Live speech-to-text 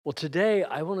Well, today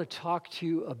I want to talk to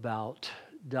you about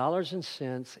dollars and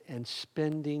cents and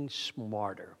spending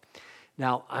smarter.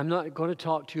 Now, I'm not going to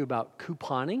talk to you about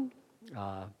couponing.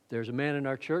 There's a man in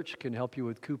our church who can help you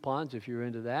with coupons if you're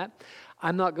into that.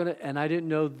 I'm not going to, and I didn't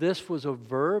know this was a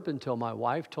verb until my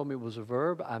wife told me it was a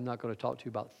verb. I'm not going to talk to you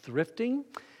about thrifting.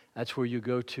 That's where you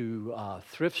go to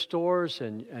thrift stores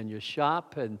and you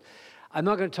shop. And I'm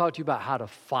not going to talk to you about how to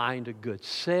find a good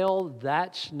sale.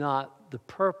 That's not the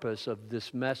purpose of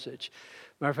this message.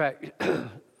 Matter of fact,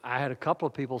 I had a couple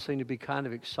of people seem to be kind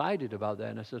of excited about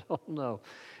that. And I said, oh, no.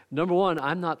 Number one,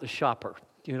 I'm not the shopper.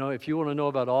 You know, if you want to know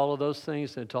about all of those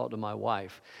things, then talk to my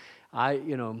wife.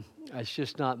 It's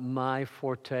just not my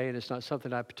forte, and it's not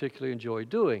something I particularly enjoy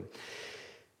doing.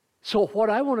 So what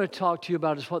I want to talk to you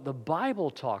about is what the Bible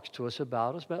talks to us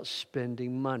about. It's about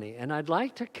spending money. And I'd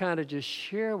like to kind of just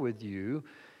share with you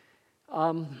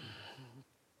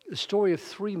the story of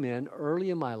three men early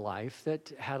in my life that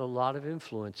had a lot of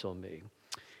influence on me.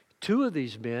 Two of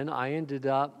these men, I ended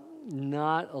up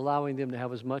not allowing them to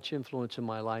have as much influence in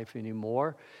my life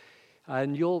anymore.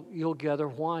 And you'll gather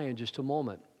why in just a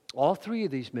moment. All three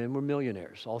of these men were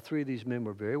millionaires. All three of these men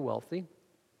were very wealthy.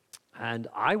 And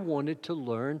I wanted to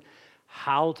learn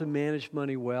how to manage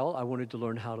money well. I wanted to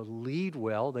learn how to lead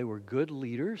well. They were good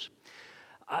leaders.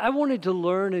 I wanted to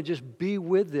learn and just be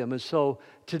with them. And so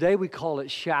today we call it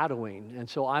shadowing. And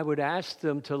so I would ask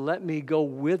them to let me go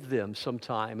with them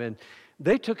sometime. And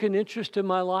they took an interest in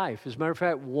my life. As a matter of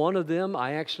fact, one of them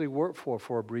I actually worked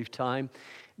for a brief time.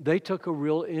 They took a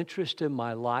real interest in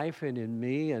my life and in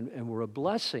me and were a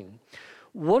blessing.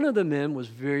 One of the men was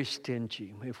very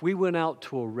stingy. If we went out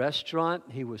to a restaurant,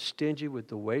 he was stingy with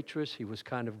the waitress. He was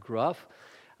kind of gruff.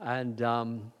 And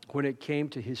when it came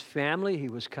to his family, he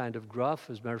was kind of gruff.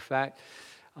 As a matter of fact,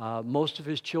 most of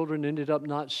his children ended up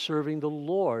not serving the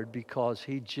Lord because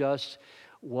he just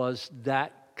was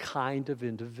that kind of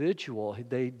individual.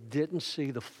 They didn't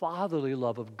see the fatherly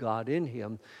love of God in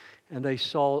him, and they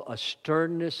saw a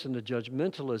sternness and a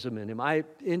judgmentalism in him. I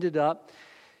ended up,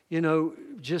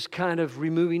 just kind of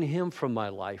removing him from my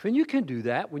life. And you can do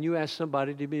that when you ask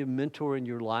somebody to be a mentor in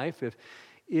your life.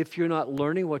 If you're not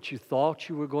learning what you thought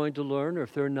you were going to learn, or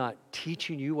if they're not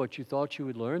teaching you what you thought you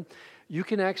would learn, you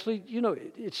can actually,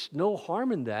 it's no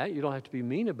harm in that. You don't have to be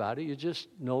mean about it. You just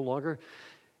no longer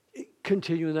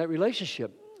continue in that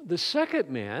relationship. The second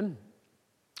man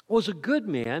was a good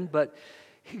man, but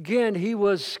again, he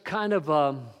was kind of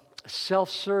a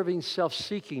self-serving,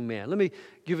 self-seeking man. Let me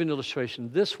give you an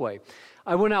illustration this way.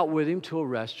 I went out with him to a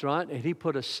restaurant, and he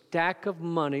put a stack of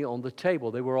money on the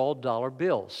table. They were all dollar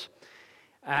bills.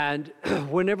 And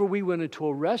whenever we went into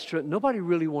a restaurant, nobody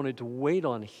really wanted to wait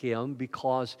on him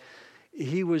because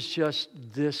he was just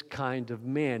this kind of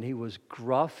man. He was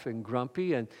gruff and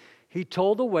grumpy, and he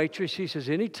told the waitress, he says,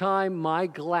 anytime my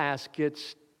glass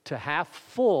gets to half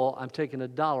full, I'm taking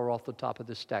 $1 off the top of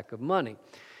this stack of money.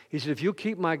 He said, if you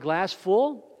keep my glass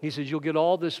full, he says, you'll get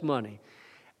all this money.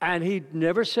 And he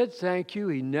never said thank you.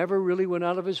 He never really went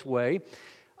out of his way.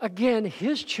 Again,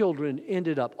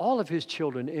 all of his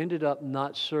children ended up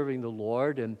not serving the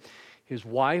Lord, and his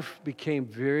wife became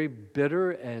very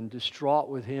bitter and distraught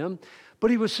with him. But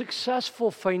he was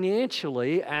successful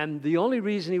financially, and the only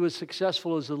reason he was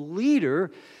successful as a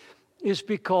leader is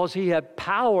because he had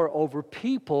power over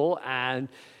people, and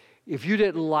if you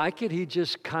didn't like it, he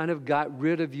just kind of got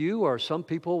rid of you, or some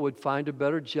people would find a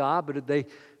better job. But they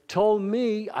told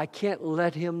me, I can't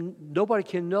let him, nobody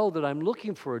can know that I'm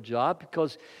looking for a job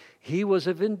because he was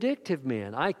a vindictive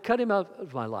man. I cut him out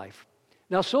of my life.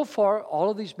 Now, so far,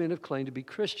 all of these men have claimed to be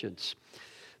Christians.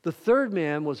 The third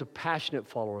man was a passionate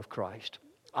follower of Christ.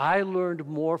 I learned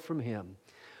more from him.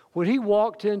 When he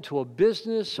walked into a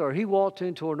business or he walked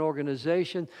into an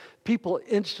organization, people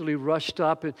instantly rushed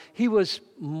up, and he was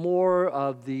more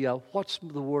of the, what's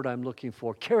the word I'm looking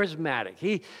for? Charismatic.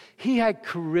 He had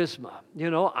charisma.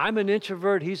 I'm an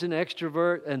introvert, he's an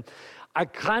extrovert, and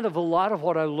a lot of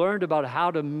what I learned about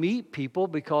how to meet people,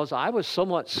 because I was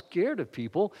somewhat scared of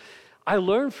people, I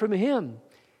learned from him.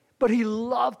 But he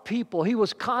loved people. He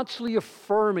was constantly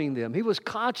affirming them. He was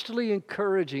constantly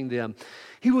encouraging them.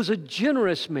 He was a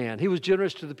generous man. He was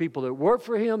generous to the people that worked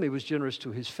for him. He was generous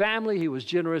to his family. He was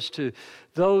generous to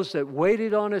those that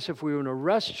waited on us if we were in a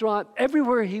restaurant.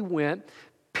 Everywhere he went,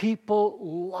 people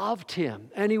loved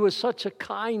him. And he was such a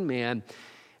kind man.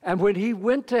 And when he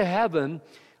went to heaven,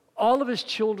 all of his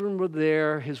children were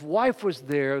there. His wife was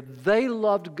there. They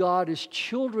loved God. His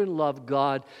children loved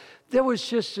God. There was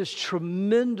just this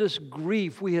tremendous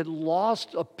grief. We had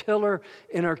lost a pillar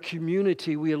in our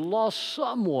community. We had lost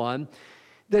someone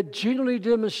that genuinely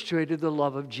demonstrated the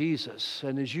love of Jesus.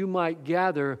 And as you might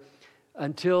gather,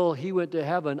 until he went to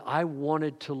heaven, I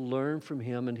wanted to learn from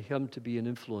him and him to be an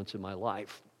influence in my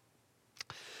life.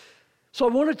 So I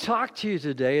want to talk to you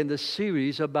today in this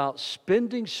series about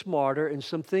spending smarter and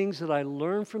some things that I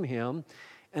learned from him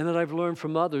and that I've learned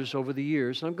from others over the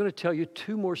years. And I'm going to tell you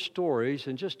 2 more stories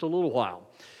in just a little while.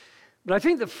 But I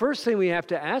think the first thing we have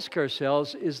to ask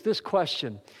ourselves is this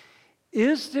question: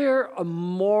 is there a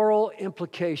moral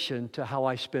implication to how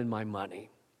I spend my money?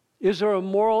 Is there a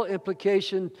moral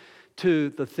implication to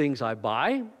the things I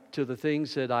buy, to the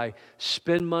things that I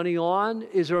spend money on?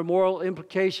 Is there a moral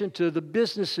implication to the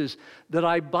businesses that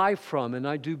I buy from and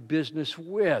I do business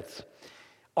with?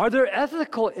 Are there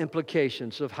ethical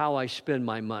implications of how I spend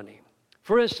my money?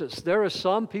 For instance, there are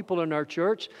some people in our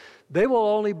church, they will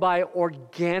only buy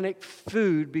organic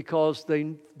food because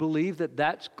they believe that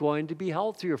that's going to be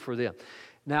healthier for them.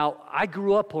 Now, I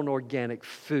grew up on organic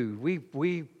food.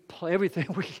 Everything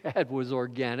we had was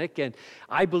organic, and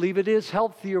I believe it is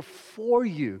healthier for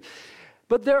you.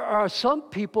 But there are some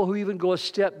people who even go a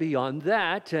step beyond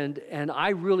that, and I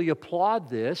really applaud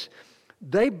this.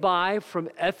 They buy from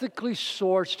ethically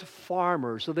sourced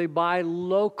farmers, or they buy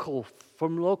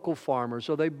from local farmers,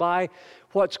 or they buy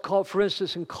what's called, for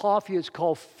instance, in coffee, it's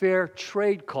called fair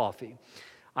trade coffee.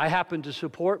 I happen to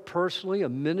support personally a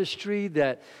ministry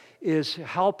that is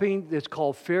helping. It's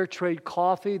called Fair Trade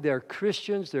Coffee. They're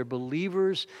Christians, they're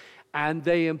believers, and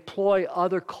they employ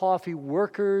other coffee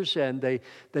workers, and they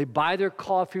buy their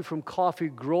coffee from coffee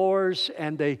growers,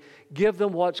 and they give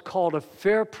them what's called a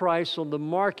fair price on the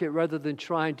market rather than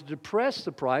trying to depress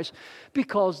the price,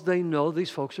 because they know these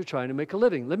folks are trying to make a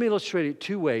living. Let me illustrate it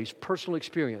 2 ways, personal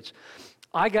experience.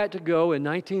 I got to go in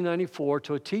 1994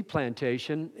 to a tea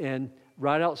plantation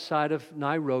right outside of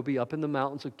Nairobi, up in the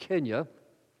mountains of Kenya.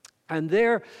 And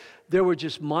there were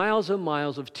just miles and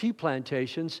miles of tea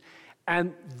plantations,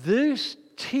 and this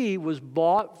tea was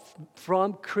bought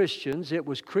from Christians. It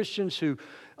was Christians who,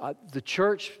 the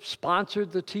church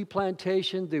sponsored the tea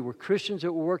plantation. They were Christians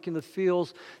that were working the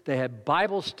fields. They had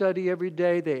Bible study every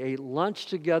day. They ate lunch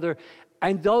together.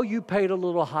 And though you paid a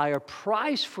little higher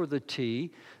price for the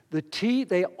tea,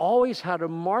 they always had a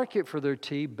market for their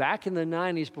tea. Back in the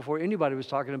 90s, before anybody was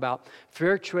talking about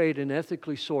fair trade and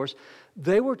ethically sourced,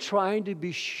 they were trying to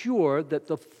be sure that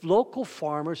the local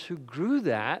farmers who grew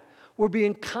that were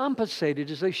being compensated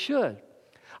as they should.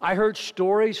 I heard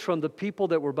stories from the people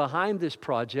that were behind this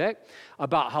project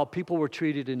about how people were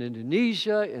treated in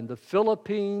Indonesia, in the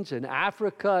Philippines, in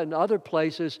Africa, and other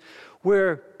places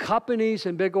where companies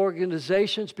and big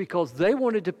organizations, because they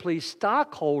wanted to please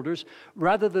stockholders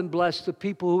rather than bless the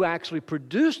people who actually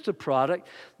produced the product,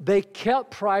 they kept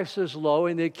prices low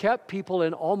and they kept people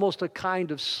in almost a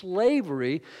kind of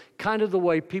slavery, kind of the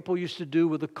way people used to do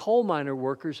with the coal miner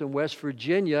workers in West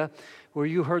Virginia, where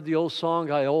you heard the old song,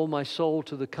 "I owe my soul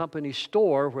to the company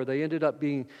store," where they ended up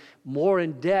being more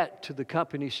in debt to the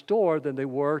company store than they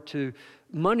were to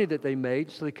money that they made,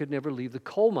 so they could never leave the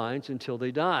coal mines until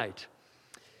they died.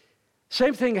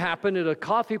 Same thing happened at a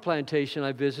coffee plantation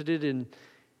I visited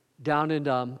down in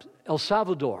El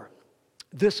Salvador.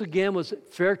 This again was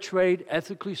fair trade,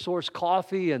 ethically sourced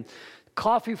coffee, and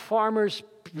coffee farmers,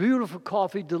 beautiful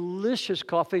coffee, delicious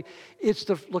coffee.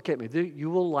 Look at me, you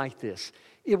will like this.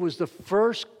 It was the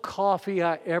first coffee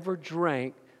I ever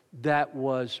drank that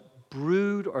was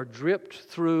brewed or dripped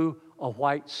through a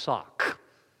white sock.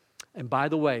 And by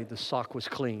the way, the sock was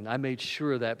clean. I made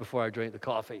sure of that before I drank the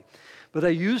coffee. But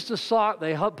they used the sock,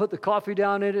 they put the coffee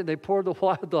down in it, and they poured the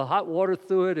hot water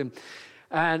through it.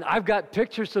 And I've got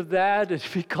pictures of that.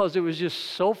 It's because it was just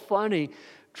so funny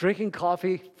drinking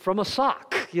coffee from a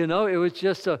sock. You know, it was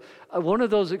just one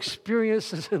of those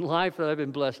experiences in life that I've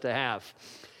been blessed to have.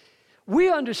 We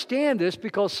understand this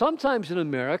because sometimes in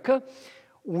America,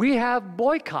 we have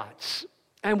boycotts.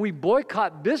 And we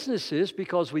boycott businesses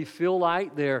because we feel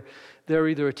like they're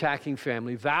either attacking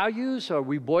family values, or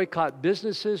we boycott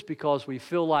businesses because we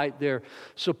feel like they're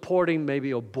supporting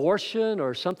maybe abortion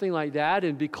or something like that.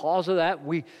 And because of that,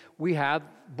 we have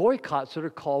boycotts that are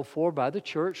called for by the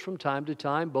church from time to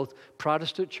time. Both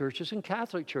Protestant churches and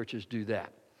Catholic churches do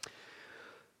that.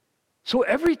 So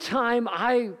every time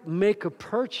I make a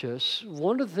purchase,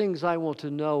 one of the things I want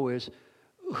to know is,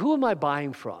 who am I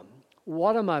buying from?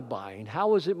 What am I buying?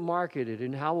 How is it marketed?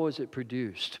 And how was it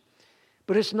produced?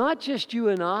 But it's not just you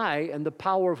and I and the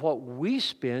power of what we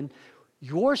spend.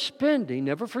 Your spending,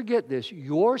 never forget this,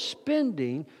 your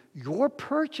spending, your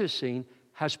purchasing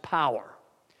has power.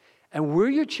 And where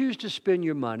you choose to spend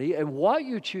your money and what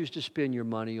you choose to spend your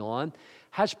money on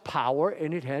has power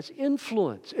and it has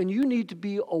influence. And you need to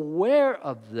be aware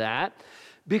of that,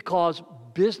 because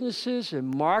businesses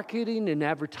and marketing and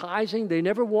advertising, they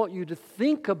never want you to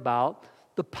think about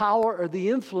the power or the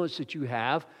influence that you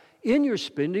have in your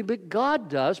spending, but God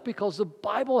does, because the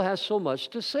Bible has so much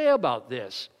to say about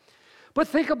this. But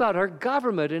think about our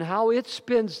government and how it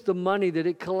spends the money that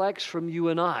it collects from you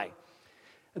and I.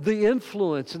 The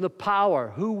influence and the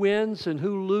power, who wins and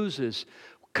who loses.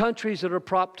 Countries that are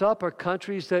propped up are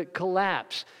countries that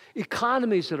collapse.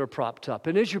 Economies that are propped up.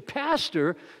 And as your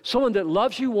pastor, someone that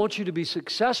loves you, wants you to be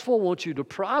successful, wants you to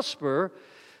prosper,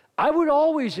 I would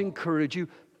always encourage you,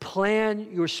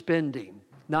 plan your spending.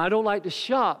 Now, I don't like to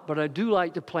shop, but I do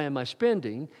like to plan my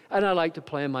spending, and I like to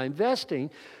plan my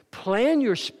investing. Plan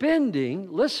your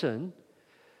spending, listen,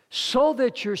 so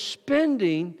that your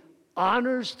spending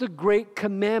honors the great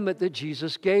commandment that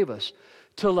Jesus gave us,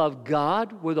 to love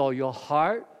God with all your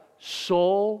heart,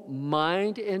 soul,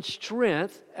 mind, and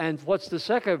strength. And what's the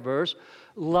second verse?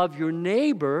 Love your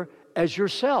neighbor as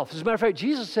yourself. As a matter of fact,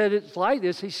 Jesus said it's like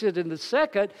this. He said, and the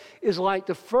second is like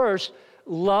the first,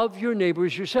 love your neighbor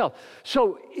as yourself.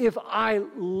 So if I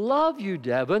love you,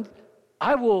 Devin,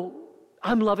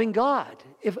 I'm loving God.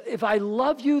 If I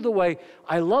love you the way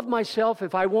I love myself,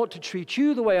 if I want to treat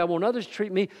you the way I want others to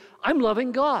treat me, I'm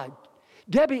loving God.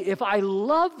 Debbie, if I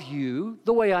love you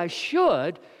the way I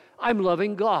should, I'm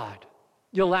loving God.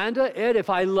 Yolanda, Ed, if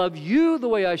I love you the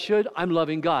way I should, I'm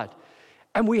loving God.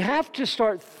 And we have to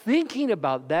start thinking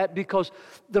about that, because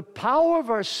the power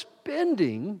of our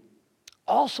spending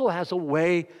also has a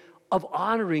way of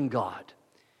honoring God.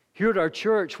 Here at our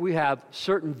church, we have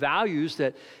certain values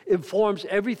that informs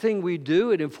everything we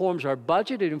do. It informs our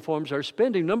budget. It informs our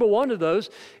spending. Number one of those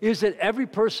is that every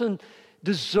person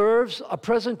deserves a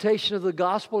presentation of the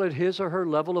gospel at his or her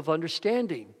level of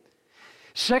understanding.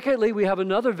 Secondly, we have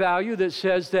another value that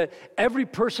says that every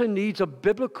person needs a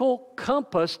biblical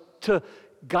compass to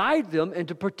guide them and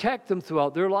to protect them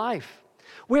throughout their life.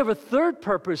 We have a third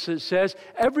purpose that says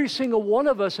every single one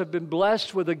of us have been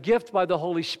blessed with a gift by the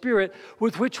Holy Spirit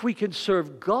with which we can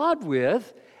serve God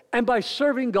with, and by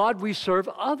serving God, we serve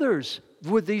others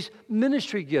with these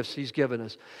ministry gifts He's given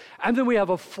us. And then we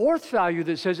have a fourth value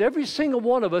that says every single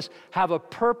one of us have a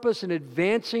purpose in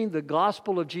advancing the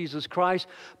gospel of Jesus Christ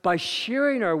by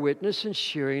sharing our witness and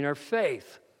sharing our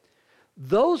faith.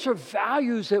 Those are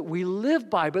values that we live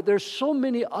by, but there's so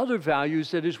many other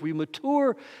values that as we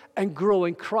mature and grow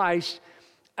in Christ,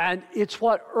 and it's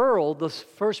what Earl, the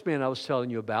first man I was telling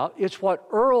you about, it's what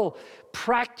Earl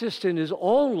practiced in his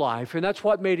own life, and that's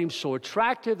what made him so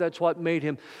attractive, that's what made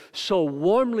him so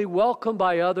warmly welcomed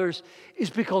by others, is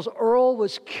because Earl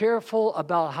was careful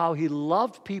about how he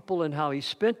loved people and how he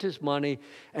spent his money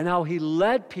and how he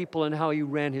led people and how he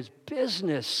ran his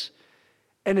business.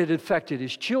 And it affected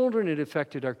his children, it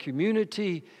affected our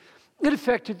community, it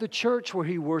affected the church where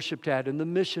he worshiped at, and the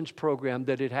missions program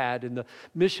that it had, and the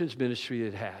missions ministry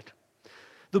it had.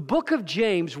 The book of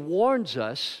James warns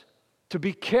us to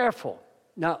be careful.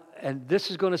 Now, and this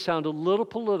is going to sound a little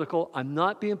political. I'm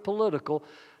not being political,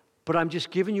 but I'm just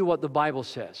giving you what the Bible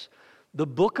says. The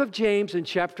book of James in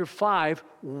chapter 5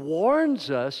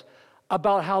 warns us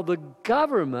about how the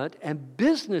government and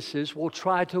businesses will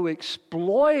try to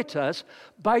exploit us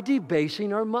by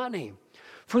debasing our money.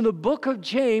 From the book of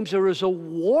James, there is a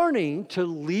warning to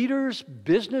leaders,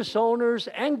 business owners,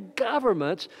 and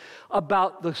governments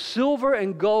about the silver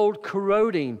and gold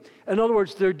corroding. In other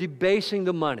words, they're debasing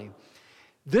the money.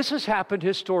 This has happened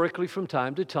historically from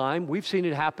time to time. We've seen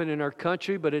it happen in our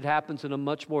country, but it happens in a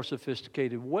much more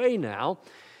sophisticated way now.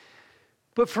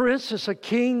 But for instance, a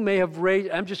king may have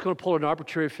raised, I'm just going to pull an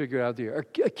arbitrary figure out of the air.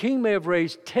 A king may have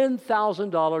raised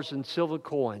 $10,000 in silver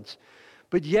coins,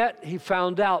 but yet he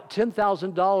found out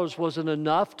 $10,000 wasn't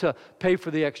enough to pay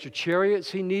for the extra chariots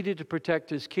he needed to protect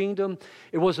his kingdom.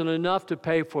 It wasn't enough to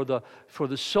pay for the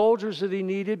soldiers that he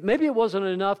needed. Maybe it wasn't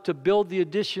enough to build the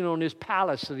addition on his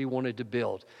palace that he wanted to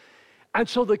build. And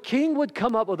so the king would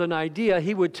come up with an idea.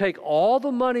 He would take all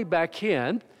the money back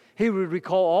in. He would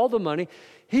recall all the money.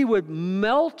 He would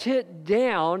melt it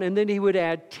down, and then he would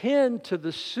add 10 to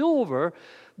the silver.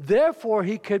 Therefore,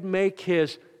 he could make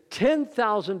his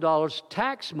 $10,000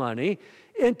 tax money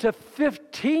into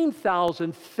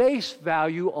 $15,000 face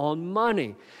value on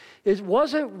money. It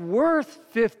wasn't worth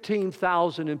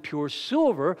 $15,000 in pure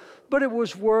silver, but it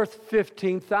was worth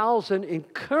 $15,000 in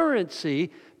currency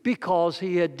because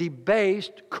he had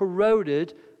debased,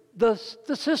 corroded the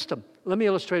system. Let me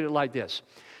illustrate it like this.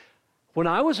 When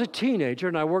I was a teenager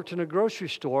and I worked in a grocery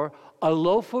store, a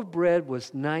loaf of bread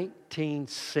was 19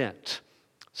 cents.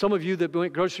 Some of you that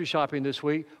went grocery shopping this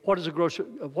week, what does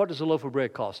a loaf of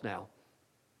bread cost now?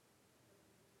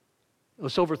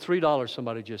 It's over $3,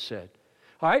 somebody just said.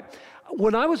 All right?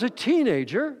 When I was a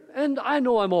teenager, and I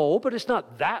know I'm old, but it's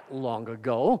not that long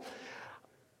ago.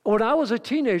 When I was a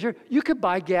teenager, you could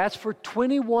buy gas for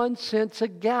 21 cents a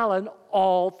gallon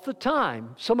all the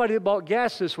time. Somebody that bought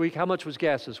gas this week, how much was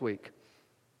gas this week?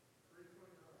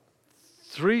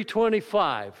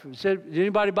 $3.25. Did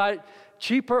anybody buy it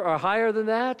cheaper or higher than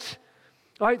that?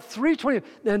 All right, $3.20.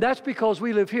 And that's because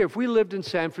we live here. If we lived in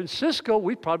San Francisco,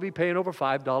 we'd probably be paying over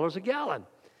 $5 a gallon.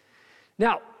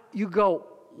 Now, you go,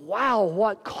 wow,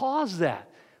 what caused that?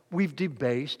 We've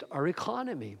debased our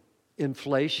economy.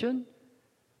 Inflation,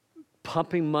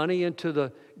 pumping money into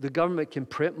the government can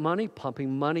print money,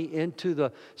 pumping money into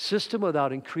the system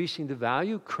without increasing the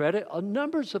value, credit,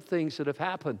 numbers of things that have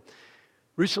happened.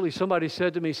 Recently, somebody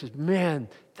said to me, he says, man,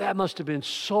 that must have been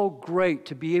so great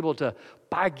to be able to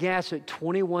buy gas at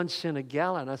 21 cents a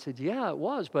gallon. I said, yeah, it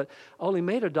was, but I only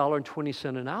made $1.20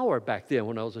 an hour back then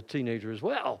when I was a teenager as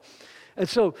well. And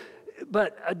so,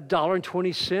 but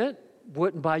 $1.20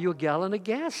 wouldn't buy you a gallon of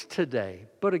gas today,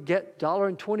 but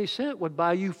 $1.20 would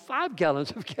buy you 5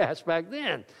 gallons of gas back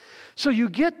then. So you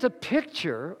get the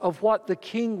picture of what the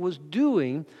king was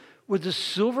doing with the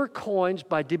silver coins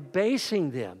by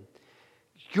debasing them.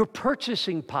 Your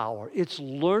purchasing power. It's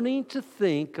learning to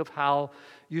think of how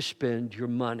you spend your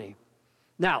money.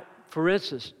 Now, for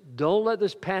instance, don't let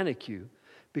this panic you,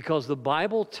 because the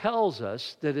Bible tells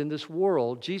us that in this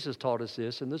world, Jesus taught us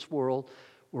this, in this world,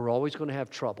 we're always going to have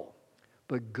trouble.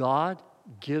 But God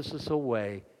gives us a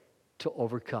way to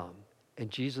overcome. And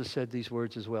Jesus said these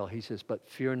words as well. He says, but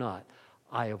fear not,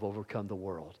 I have overcome the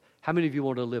world. How many of you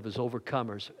want to live as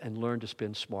overcomers and learn to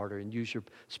spend smarter and use your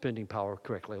spending power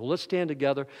correctly? Well, let's stand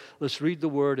together. Let's read the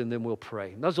word, and then we'll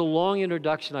pray. That was a long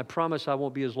introduction. I promise I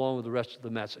won't be as long with the rest of the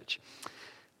message.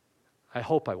 I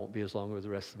hope I won't be as long with the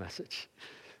rest of the message.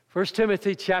 1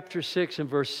 Timothy chapter 6 and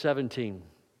verse 17.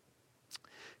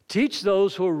 Teach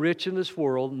those who are rich in this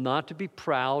world not to be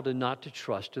proud and not to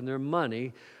trust in their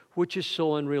money, which is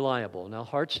so unreliable. Now,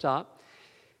 hard stop.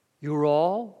 You're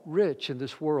all rich in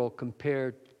this world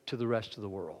compared to the rest of the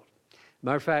world.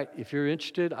 Matter of fact, if you're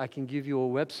interested, I can give you a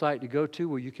website to go to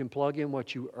where you can plug in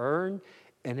what you earn,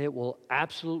 and it will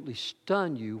absolutely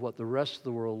stun you what the rest of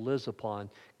the world lives upon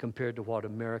compared to what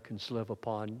Americans live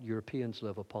upon, Europeans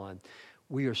live upon.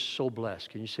 We are so blessed.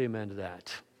 Can you say amen to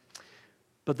that?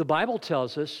 But the Bible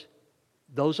tells us,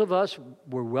 those of us,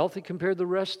 we're wealthy compared to the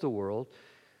rest of the world,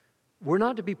 we're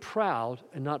not to be proud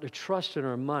and not to trust in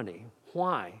our money.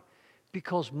 Why?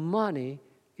 Because money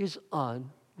is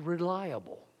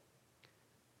unreliable.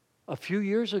 A few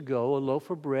years ago, a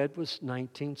loaf of bread was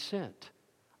 19 cents.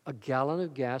 A gallon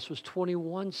of gas was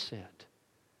 21 cents.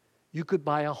 You could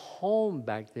buy a home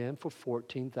back then for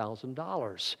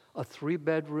 $14,000. A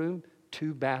 3-bedroom,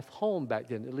 2-bath home back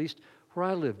then, at least where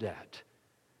I lived at.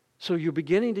 So you're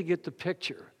beginning to get the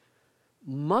picture.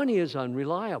 Money is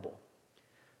unreliable,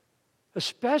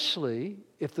 especially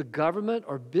if the government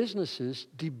or businesses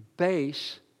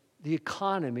debase the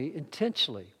economy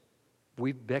intentionally.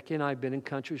 Becky and I have been in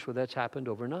countries where that's happened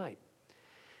overnight.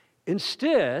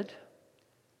 Instead,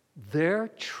 their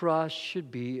trust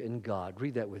should be in God.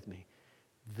 Read that with me.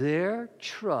 Their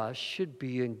trust should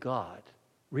be in God.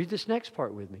 Read this next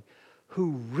part with me.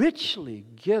 Who richly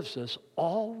gives us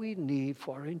all we need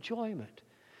for our enjoyment.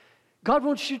 God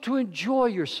wants you to enjoy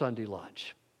your Sunday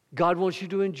lunch. God wants you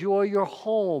to enjoy your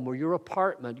home or your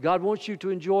apartment. God wants you to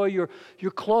enjoy your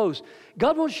clothes.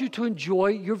 God wants you to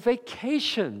enjoy your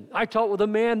vacation. I talked with a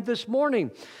man this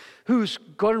morning who's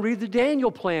going to read the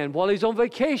Daniel plan while he's on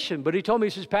vacation. But he told me,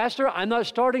 he says, Pastor, I'm not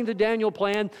starting the Daniel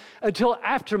plan until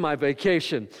after my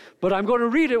vacation. But I'm going to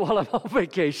read it while I'm on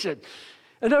vacation.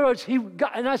 In other words,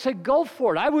 and I said, go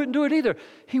for it. I wouldn't do it either.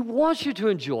 He wants you to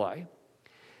enjoy.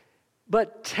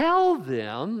 But tell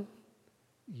them,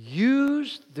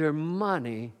 use their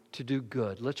money to do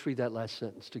good. Let's read that last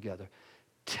sentence together.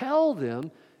 Tell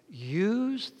them,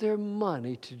 use their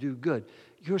money to do good.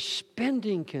 Your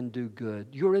spending can do good.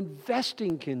 Your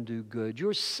investing can do good.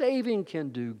 Your saving can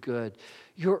do good.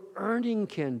 Your earning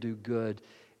can do good.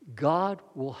 God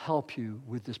will help you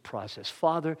with this process.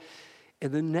 Father,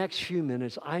 in the next few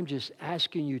minutes, I'm just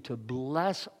asking you to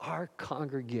bless our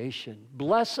congregation.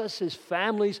 Bless us as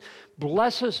families.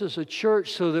 Bless us as a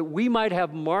church so that we might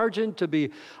have margin to be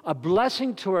a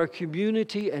blessing to our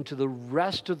community and to the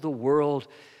rest of the world.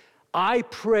 I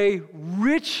pray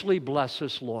richly bless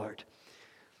us, Lord,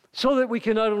 so that we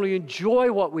can not only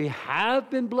enjoy what we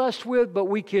have been blessed with, but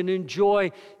we can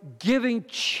enjoy giving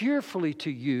cheerfully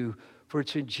to you. For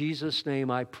it's in Jesus'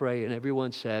 name I pray. And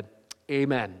everyone said,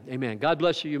 amen. Amen. God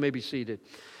bless you. You may be seated.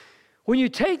 When you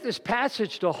take this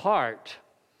passage to heart,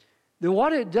 then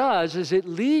what it does is it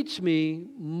leads me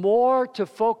more to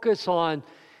focus on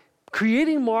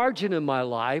creating margin in my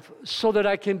life so that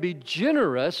I can be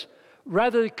generous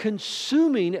rather than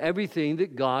consuming everything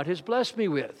that God has blessed me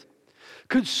with.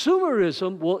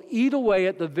 Consumerism will eat away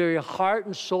at the very heart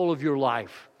and soul of your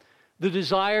life. The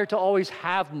desire to always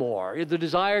have more, the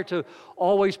desire to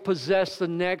always possess the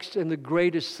next and the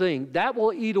greatest thing, that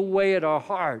will eat away at our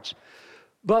hearts.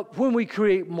 But when we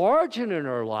create margin in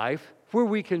our life, where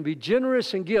we can be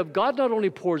generous and give, God not only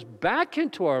pours back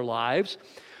into our lives,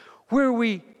 where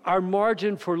our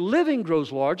margin for living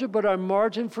grows larger, but our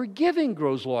margin for giving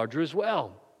grows larger as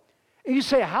well. And you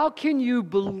say, how can you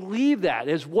believe that?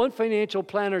 As one financial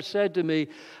planner said to me,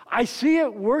 I see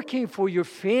it working for your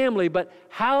family, but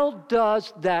how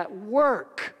does that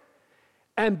work?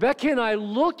 And Becky and I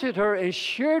looked at her and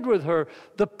shared with her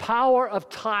the power of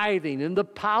tithing and the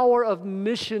power of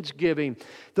missions giving,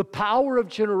 the power of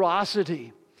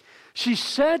generosity. She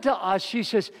said to us, she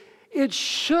says, it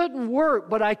shouldn't work,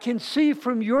 but I can see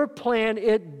from your plan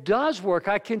it does work.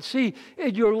 I can see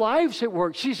in your lives it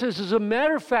works. She says, as a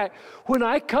matter of fact, when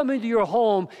I come into your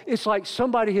home, it's like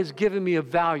somebody has given me a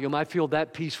Valium. I feel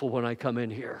that peaceful when I come in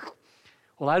here.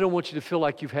 Well, I don't want you to feel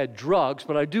like you've had drugs,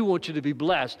 but I do want you to be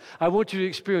blessed. I want you to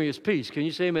experience peace. Can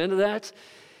you say amen to that?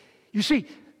 You see,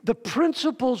 the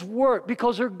principles work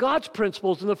because they're God's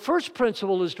principles. And the first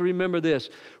principle is to remember this.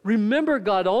 Remember,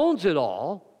 God owns it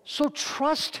all. So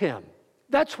trust Him.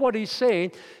 That's what he's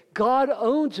saying. God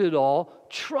owns it all.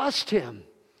 Trust Him.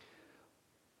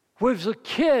 When I was a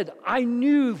kid, I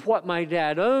knew what my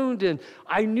dad owned, and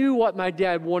I knew what my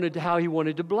dad wanted, how he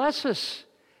wanted to bless us.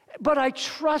 But I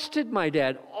trusted my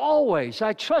dad always.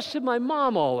 I trusted my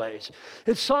mom always.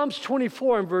 In Psalms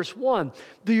 24 and verse 1,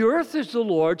 the earth is the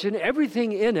Lord's and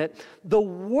everything in it. The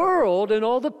world and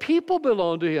all the people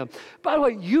belong to Him. By the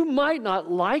way, you might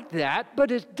not like that, but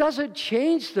it doesn't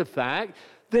change the fact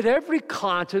that every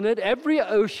continent, every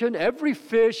ocean, every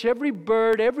fish, every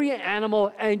bird, every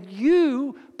animal, and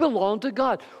you belong to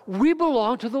God. We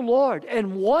belong to the Lord.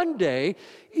 And one day,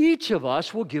 each of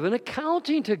us will give an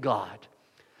accounting to God.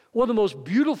 One of the most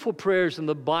beautiful prayers in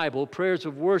the Bible, prayers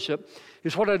of worship,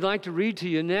 is what I'd like to read to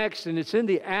you next, and it's in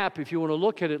the app if you want to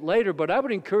look at it later. But I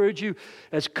would encourage you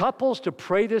as couples to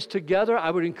pray this together. I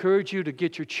would encourage you to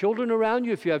get your children around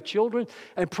you if you have children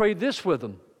and pray this with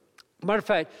them. Matter of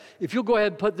fact, if you'll go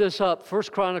ahead and put this up, 1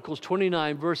 Chronicles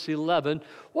 29, verse 11,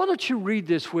 why don't you read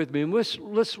this with me, and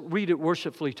let's read it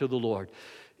worshipfully to the Lord.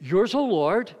 Yours, O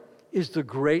Lord, is the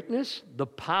greatness, the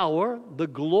power, the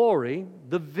glory,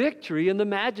 the victory, and the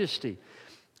majesty.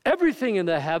 Everything in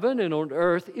the heaven and on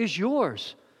earth is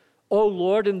yours, O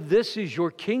Lord, and this is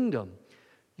your kingdom.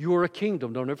 You are a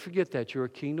kingdom. Don't ever forget that. You're a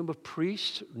kingdom of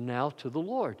priests now to the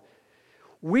Lord.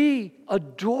 We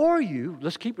adore you.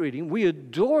 Let's keep reading. We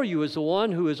adore you as the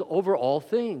one who is over all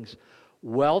things.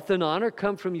 Wealth and honor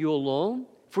come from you alone,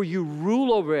 for you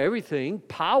rule over everything.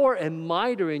 Power and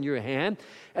might are in your hand,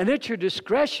 and at your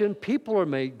discretion people are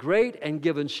made great and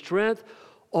given strength.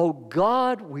 Oh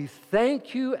God, we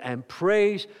thank you and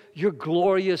praise your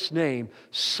glorious name.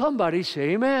 Somebody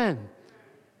say amen.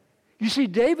 You see,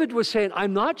 David was saying,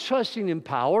 I'm not trusting in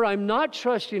power. I'm not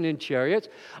trusting in chariots.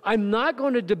 I'm not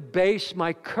going to debase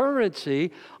my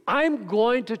currency. I'm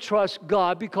going to trust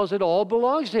God because it all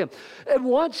belongs to Him. And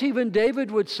once even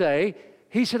David would say,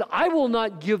 he said, I will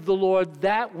not give the Lord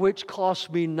that which costs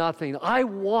me nothing. I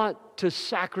want to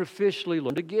sacrificially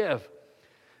learn to give.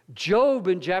 Job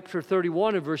in chapter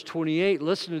 31 and verse 28,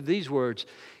 listen to these words.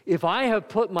 If I have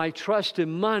put my trust in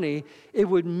money, it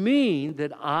would mean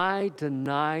that I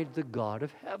denied the God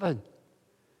of heaven.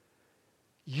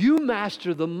 You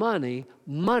master the money,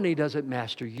 money doesn't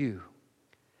master you.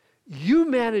 You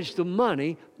manage the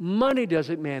money, money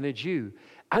doesn't manage you.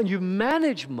 And you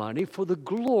manage money for the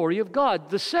glory of God.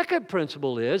 The second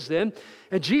principle is then,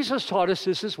 and Jesus taught us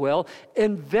this as well,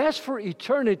 invest for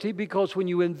eternity, because when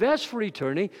you invest for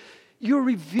eternity, you're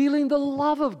revealing the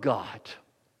love of God.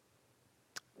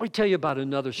 Let me tell you about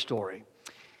another story.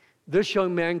 This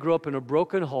young man grew up in a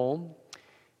broken home.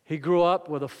 He grew up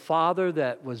with a father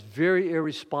that was very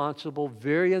irresponsible,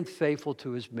 very unfaithful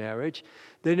to his marriage.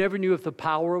 They never knew if the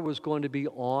power was going to be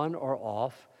on or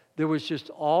off. There was just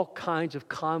all kinds of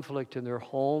conflict in their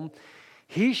home.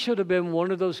 He should have been one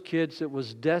of those kids that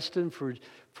was destined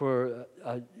for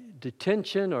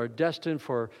detention or destined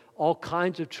for all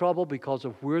kinds of trouble because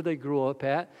of where they grew up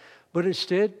at. But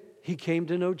instead, he came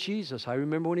to know Jesus. I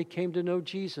remember when he came to know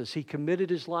Jesus. He committed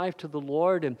his life to the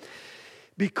Lord. And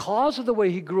because of the way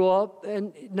he grew up,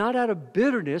 and not out of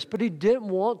bitterness, but he didn't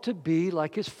want to be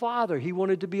like his father. He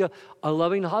wanted to be a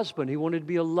loving husband. He wanted to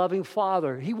be a loving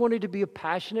father. He wanted to be a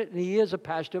passionate, and he is a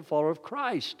passionate follower of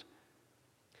Christ.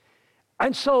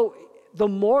 And so the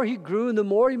more he grew and the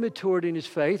more he matured in his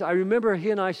faith, I remember he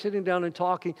and I sitting down and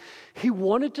talking. He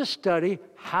wanted to study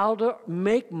how to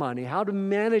make money, how to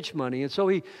manage money. And so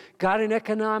he got an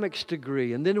economics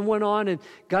degree and then went on and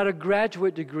got a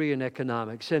graduate degree in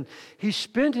economics. And he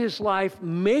spent his life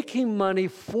making money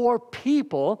for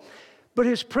people. But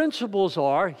his principles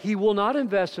are, he will not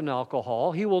invest in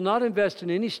alcohol. He will not invest in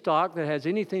any stock that has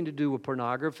anything to do with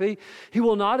pornography. He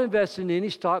will not invest in any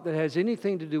stock that has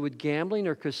anything to do with gambling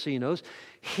or casinos.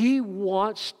 He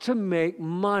wants to make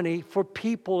money for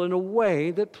people in a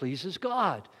way that pleases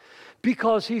God.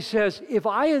 Because he says, if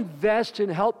I invest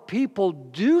and help people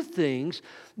do things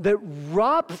that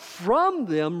rob from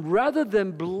them rather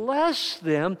than bless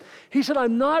them, he said,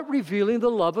 I'm not revealing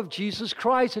the love of Jesus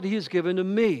Christ that he has given to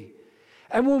me.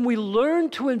 And when we learn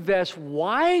to invest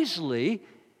wisely,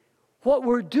 what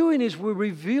we're doing is we're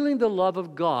revealing the love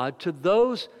of God to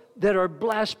those that are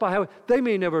blessed by how they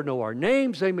may never know our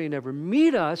names, they may never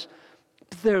meet us,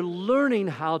 but they're learning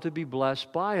how to be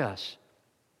blessed by us.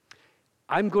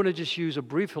 I'm going to just use a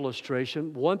brief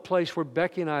illustration. One place where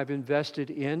Becky and I have invested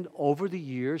in over the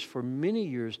years, for many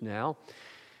years now,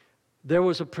 there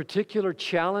was a particular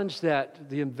challenge that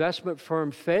the investment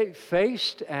firm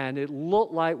faced, and it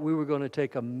looked like we were going to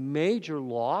take a major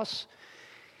loss.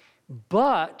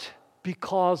 But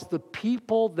because the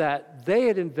people that they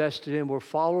had invested in were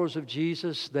followers of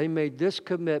Jesus, they made this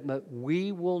commitment: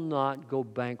 we will not go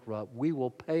bankrupt. We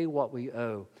will pay what we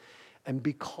owe. And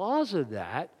because of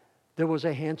that, there was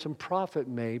a handsome profit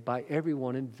made by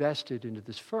everyone invested into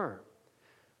this firm.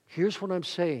 Here's what I'm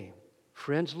saying.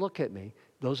 Friends, look at me.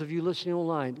 Those of you listening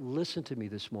online, listen to me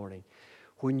this morning.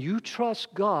 When you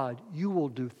trust God, you will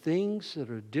do things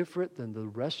that are different than the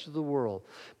rest of the world,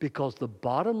 because the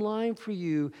bottom line for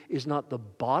you is not the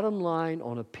bottom line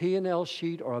on a P&L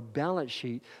sheet or a balance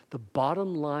sheet. The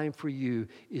bottom line for you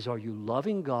is, are you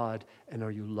loving God and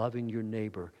are you loving your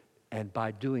neighbor? And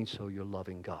by doing so, you're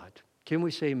loving God. Can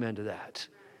we say amen to that?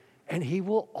 And he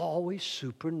will always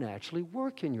supernaturally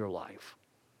work in your life.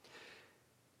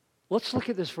 Let's look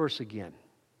at this verse again,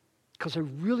 because I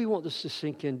really want this to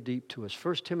sink in deep to us.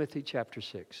 1 Timothy chapter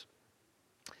 6.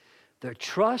 Their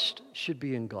trust should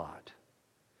be in God,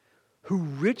 who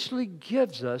richly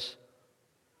gives us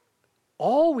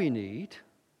all we need.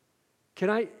 Can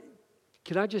I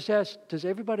just ask, does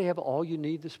everybody have all you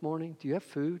need this morning? Do you have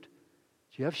food?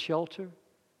 Do you have shelter?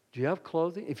 Do you have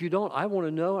clothing? If you don't, I want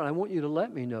to know, and I want you to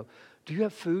let me know. Do you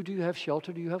have food? Do you have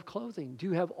shelter? Do you have clothing? Do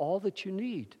you have all that you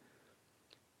need?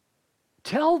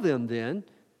 Tell them then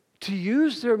to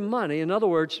use their money. In other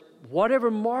words, whatever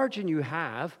margin you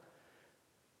have,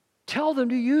 tell them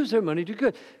to use their money to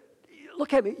good.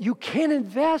 Look at me. You can't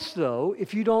invest, though,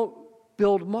 if you don't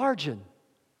build margin.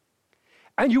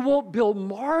 And you won't build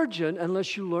margin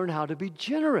unless you learn how to be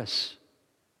generous.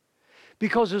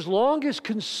 Because as long as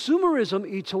consumerism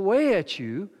eats away at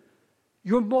you,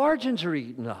 your margins are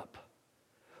eaten up.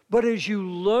 But as you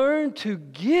learn to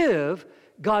give,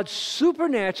 God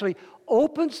supernaturally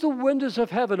opens the windows of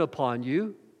heaven upon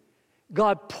you.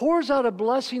 God pours out a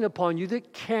blessing upon you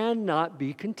that cannot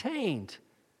be contained.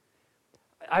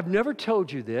 I've never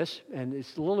told you this, and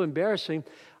it's a little embarrassing.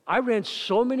 I ran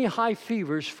so many high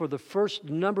fevers for the first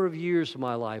number of years of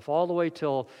my life, all the way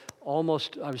till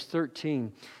almost I was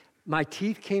 13. My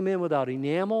teeth came in without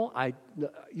enamel.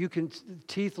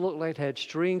 Teeth looked like they had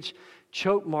strings,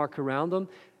 choke mark around them.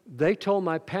 They told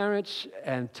my parents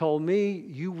and told me,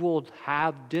 you will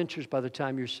have dentures by the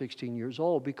time you're 16 years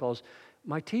old, because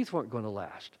my teeth weren't going to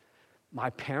last.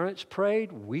 My parents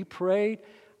prayed. We prayed.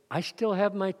 I still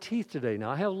have my teeth today.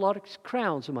 Now, I have a lot of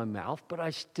crowns in my mouth, but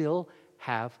I still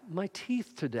have my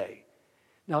teeth today.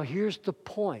 Now, here's the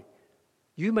point.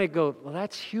 You may go, well,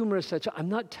 that's humorous. I'm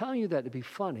not telling you that to be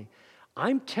funny.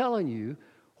 I'm telling you,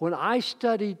 when I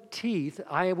studied teeth,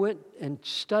 I went and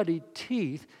studied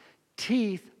teeth.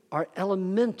 Teeth are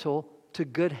elemental to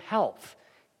good health.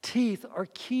 Teeth are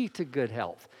key to good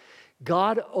health.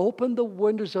 God opened the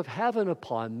windows of heaven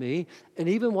upon me, and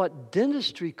even what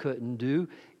dentistry couldn't do,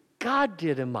 God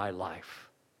did in my life.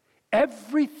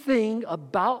 Everything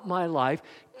about my life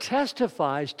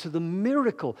testifies to the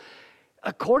miracle.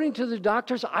 According to the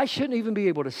doctors, I shouldn't even be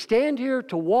able to stand here,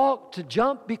 to walk, to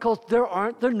jump, because there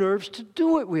aren't the nerves to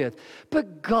do it with.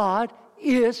 But God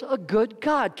is a good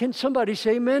God. Can somebody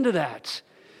say amen to that?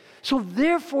 So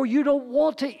therefore, you don't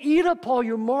want to eat up all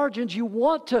your margins. You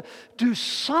want to do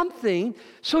something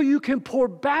so you can pour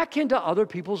back into other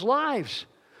people's lives.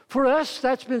 For us,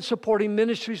 that's been supporting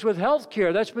ministries with health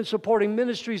care. That's been supporting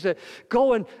ministries that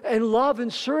go and love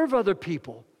and serve other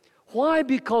people. Why?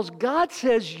 Because God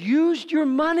says, use your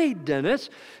money, Dennis.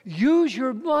 Use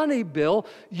your money, Bill.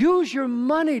 Use your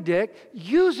money, Dick.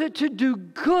 Use it to do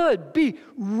good. Be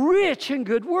rich in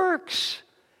good works.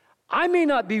 I may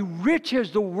not be rich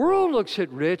as the world looks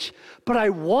at rich, but I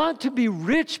want to be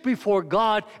rich before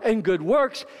God in good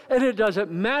works. And it doesn't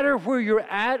matter where you're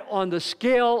at on the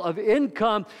scale of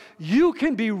income. You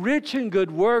can be rich in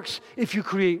good works if you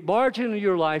create margin in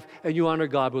your life and you honor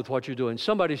God with what you're doing.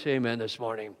 Somebody say amen this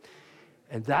morning.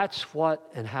 And that's what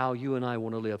and how you and I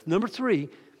want to live. Number 3,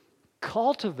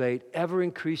 cultivate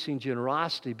ever-increasing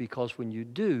generosity, because when you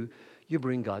do, you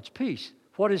bring God's peace.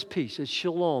 What is peace? It's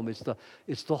shalom.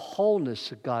 It's the wholeness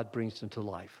that God brings into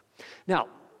life. Now,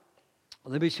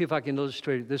 let me see if I can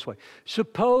illustrate it this way.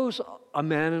 Suppose a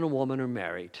man and a woman are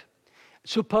married.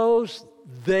 Suppose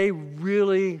they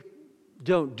really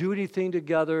don't do anything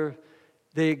together.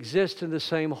 They exist in the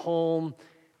same home.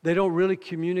 They don't really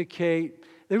communicate.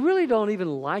 They really don't even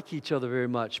like each other very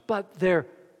much, but they're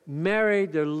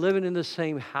married, they're living in the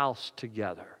same house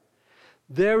together.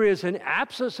 There is an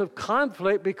absence of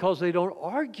conflict because they don't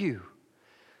argue.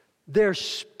 They're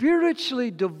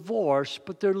spiritually divorced,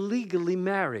 but they're legally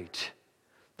married.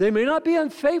 They may not be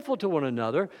unfaithful to one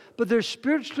another, but they're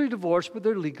spiritually divorced, but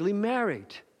they're legally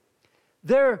married.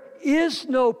 There is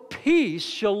no peace,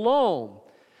 shalom.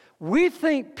 We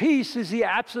think peace is the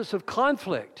absence of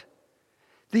conflict.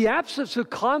 The absence of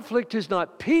conflict is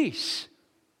not peace.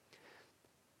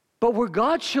 But where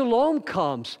God's shalom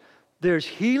comes, there's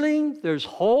healing, there's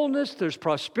wholeness, there's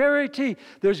prosperity,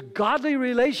 there's godly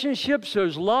relationships,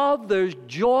 there's love, there's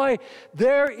joy,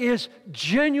 there is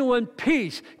genuine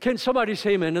peace. Can somebody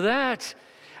say amen to that?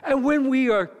 And when we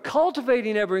are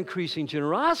cultivating ever-increasing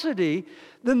generosity,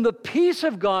 then the peace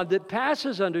of God that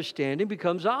passes understanding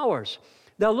becomes ours.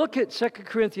 Now look at 2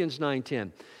 Corinthians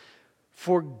 9:10.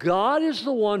 For God is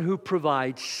the one who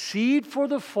provides seed for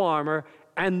the farmer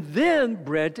and then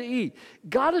bread to eat.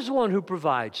 God is the one who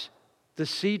provides the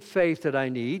seed faith that I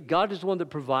need. God is the one that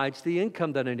provides the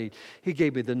income that I need. He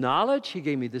gave me the knowledge. He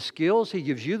gave me the skills. He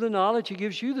gives you the knowledge. He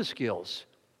gives you the skills.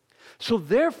 So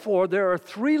therefore, there are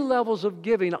 3 levels of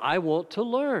giving I want to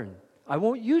learn. I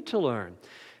want you to learn.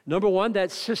 Number 1,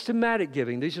 that's systematic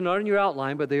giving. These are not in your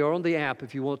outline, but they are on the app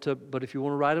if you want to. But if you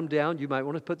want to write them down, you might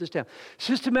want to put this down.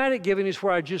 Systematic giving is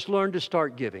where I just learned to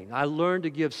start giving. I learned to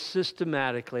give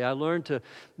systematically. I learned to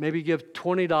maybe give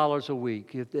 $20 a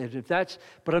week.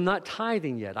 But I'm not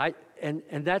tithing yet. And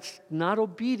that's not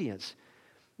obedience.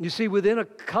 You see, within a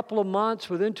couple of months,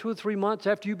 within 2 or 3 months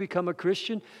after you become a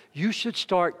Christian, you should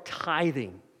start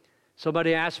tithing.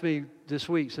 Somebody asked me this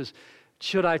week, says,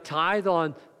 should I tithe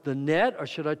on the net or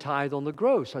should I tithe on the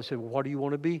gross? I said, well, what do you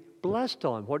want to be blessed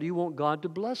on? What do you want God to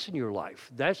bless in your life?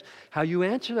 That's how you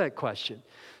answer that question.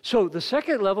 So the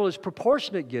second level is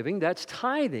proportionate giving. That's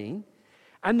tithing.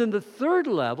 And then the third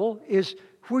level is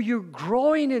where you're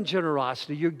growing in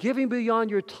generosity. You're giving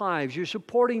beyond your tithes. You're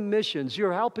supporting missions.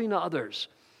 You're helping others.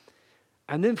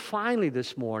 And then finally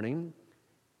this morning,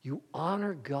 you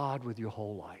honor God with your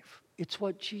whole life. It's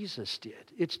what Jesus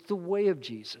did. It's the way of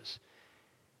Jesus.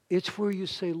 It's where you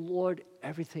say, Lord,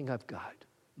 everything I've got,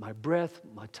 my breath,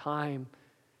 my time.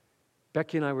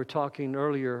 Becky and I were talking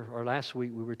earlier, or last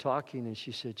week we were talking, and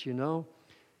she said,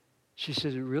 she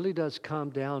said, it really does come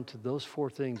down to those 4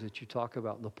 things that you talk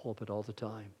about in the pulpit all the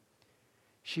time.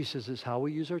 She says, it's how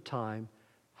we use our time,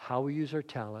 how we use our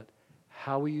talent,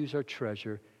 how we use our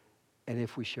treasure, and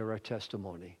if we share our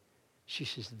testimony. She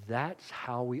says, that's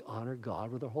how we honor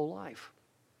God with our whole life.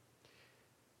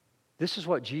 This is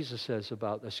what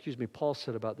Paul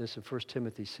said about this in 1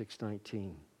 Timothy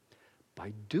 6:19.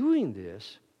 By doing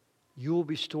this, you will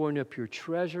be storing up your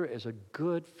treasure as a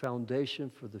good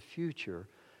foundation for the future,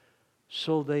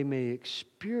 so they may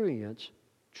experience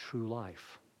true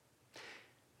life.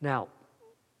 Now,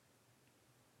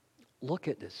 look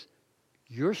at this.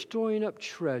 You're storing up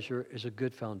treasure as a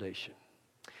good foundation.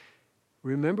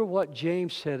 Remember what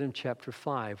James said in chapter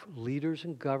 5, leaders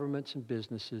in governments and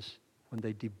businesses when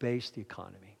they debase the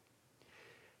economy.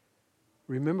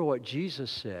 Remember what Jesus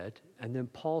said, and then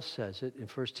Paul says it in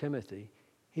 1 Timothy.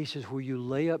 He says, where you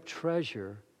lay up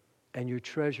treasure, and your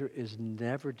treasure is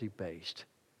never debased.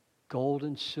 Gold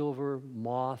and silver,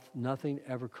 moth, nothing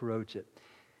ever corrodes it.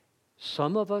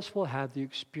 Some of us will have the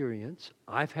experience.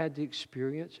 I've had the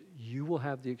experience. You will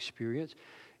have the experience.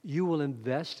 You will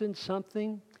invest in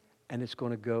something, and it's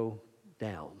going to go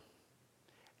down.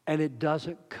 and it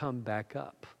doesn't come back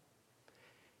up.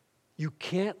 You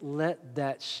can't let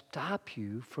that stop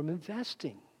you from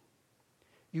investing.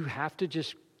 You have to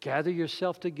just gather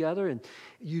yourself together, and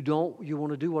you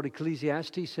want to do what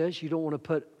Ecclesiastes says. You want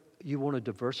to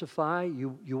diversify.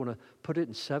 You want to put it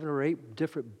in 7 or 8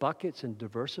 different buckets and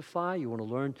diversify. You want to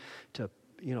learn to,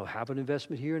 have an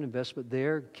investment here, an investment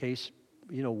there, in case,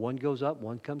 one goes up,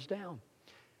 one comes down.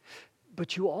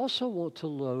 But you also want to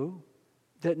know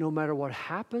that no matter what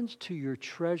happens to your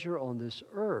treasure on this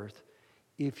earth,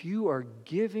 if you are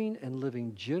giving and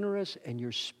living generous and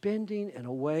you're spending in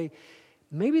a way,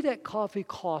 maybe that coffee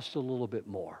costs a little bit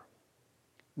more.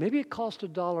 Maybe it costs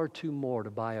 $1 or $2 more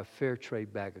to buy a fair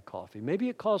trade bag of coffee. Maybe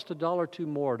it costs $1 or $2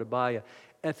 more to buy a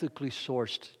ethically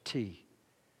sourced tea.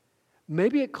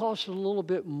 Maybe it costs a little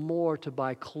bit more to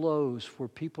buy clothes where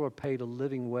people are paid a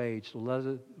living wage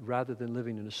rather than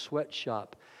living in a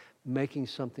sweatshop making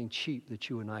something cheap that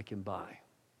you and I can buy.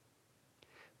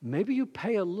 Maybe you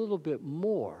pay a little bit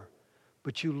more,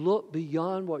 but you look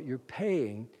beyond what you're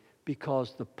paying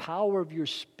because the power of your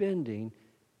spending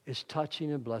is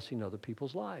touching and blessing other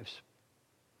people's lives.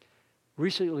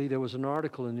 Recently, there was an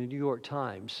article in the New York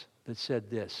Times that said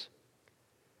this: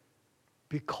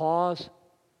 because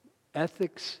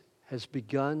ethics has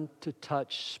begun to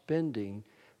touch spending,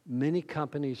 many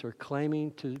companies are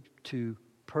claiming to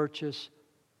purchase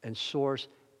and source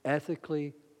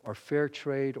ethically or fair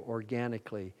trade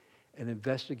organically, and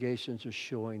investigations are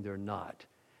showing they're not.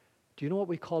 Do you know what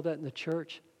we call that in the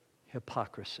church?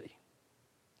 Hypocrisy.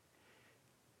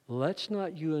 Let's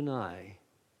not, you and I,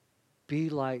 be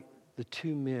like the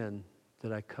 2 men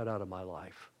that I cut out of my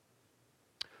life.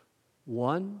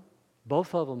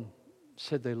 Both of them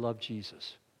said they loved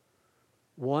Jesus.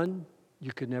 One,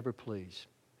 you could never please.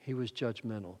 He was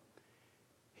judgmental.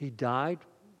 He died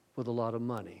with a lot of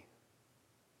money,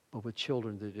 but with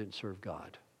children that didn't serve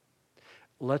God.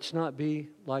 Let's not be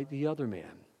like the other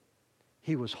man.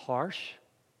 He was harsh.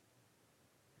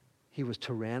 He was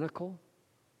tyrannical.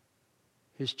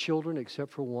 His children,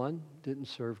 except for one, didn't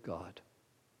serve God.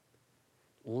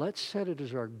 Let's set it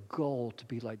as our goal to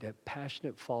be like that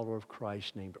passionate follower of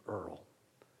Christ named Earl.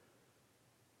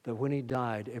 That when he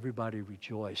died, everybody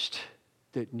rejoiced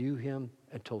that knew him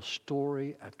and told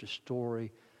story after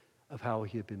story of how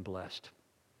he had been blessed.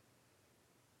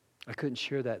 I couldn't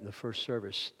share that in the first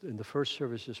service. In the first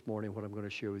service this morning, what I'm going to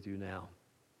share with you now.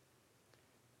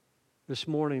 This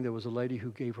morning, there was a lady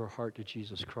who gave her heart to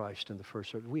Jesus Christ in the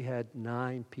first service. We had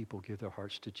 9 people give their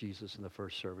hearts to Jesus in the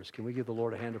first service. Can we give the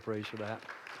Lord a hand of praise for that?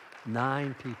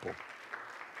 9 people.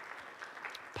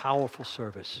 Powerful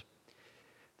service.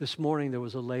 This morning, there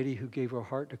was a lady who gave her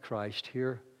heart to Christ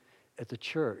here at the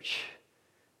church.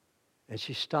 And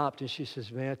she stopped and she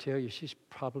says, may I tell you, she's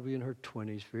probably in her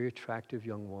 20s, very attractive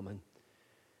young woman.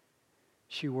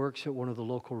 She works at one of the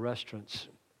local restaurants.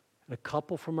 And a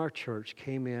couple from our church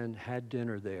came in, had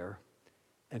dinner there,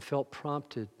 and felt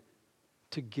prompted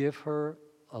to give her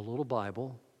a little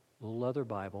Bible, a little leather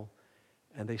Bible,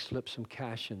 and they slipped some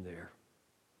cash in there.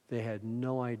 They had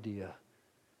no idea.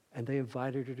 And they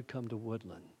invited her to come to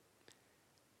Woodland.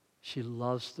 She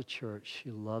loves the church.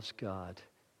 She loves God.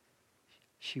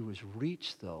 She was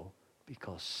reached, though,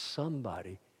 because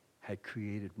somebody had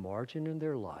created margin in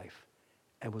their life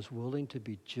and was willing to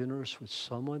be generous with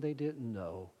someone they didn't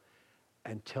know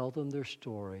and tell them their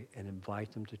story and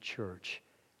invite them to church.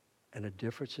 And a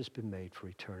difference has been made for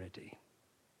eternity.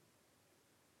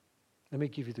 Let me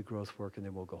give you the growth work and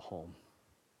then we'll go home.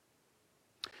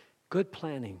 Good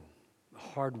planning,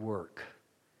 hard work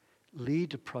lead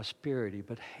to prosperity,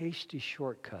 but hasty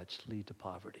shortcuts lead to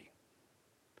poverty.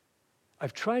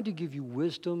 I've tried to give you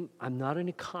wisdom. I'm not an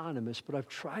economist, but I've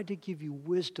tried to give you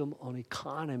wisdom on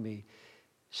economy,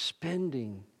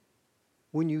 spending,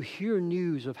 when you hear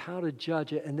news of how to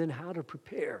judge it and then how to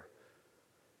prepare.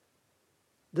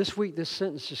 This week, this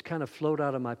sentence just kind of flowed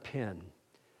out of my pen.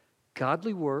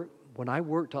 Godly work, when I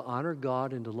work to honor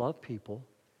God and to love people,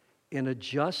 in a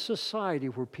just society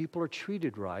where people are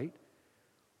treated right,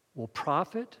 will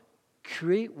profit,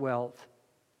 create wealth,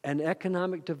 and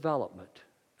economic development.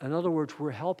 In other words,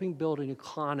 we're helping build an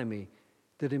economy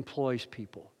that employs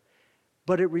people.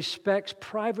 But it respects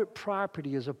private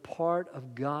property as a part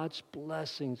of God's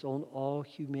blessings on all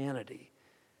humanity.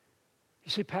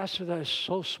 You say, Pastor, that is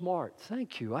so smart.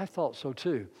 Thank you. I thought so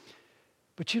too.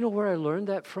 But you know where I learned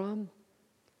that from?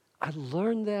 I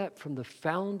learned that from the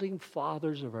founding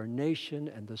fathers of our nation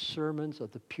and the sermons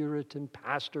of the Puritan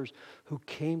pastors who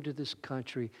came to this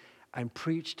country and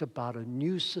preached about a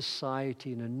new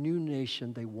society and a new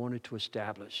nation they wanted to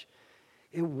establish.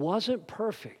 It wasn't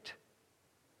perfect,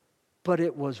 but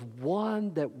it was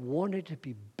one that wanted to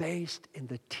be based in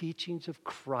the teachings of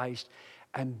Christ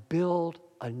and build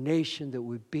a nation that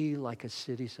would be like a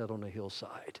city set on a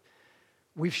hillside.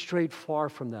 We've strayed far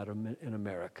from that in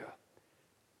America.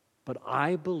 But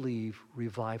I believe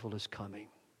revival is coming.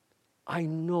 I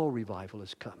know revival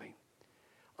is coming.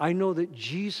 I know that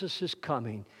Jesus is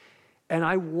coming, and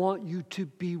I want you to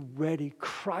be ready.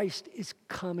 Christ is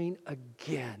coming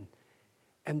again.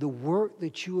 And the work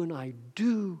that you and I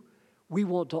do, we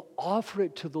want to offer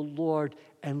it to the Lord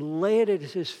and lay it at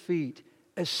His feet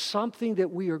as something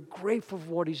that we are grateful for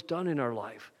what He's done in our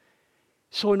life.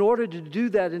 So in order to do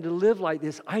that and to live like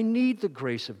this, I need the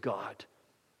grace of God.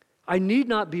 I need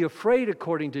not be afraid,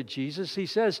 according to Jesus. He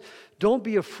says, don't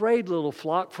be afraid, little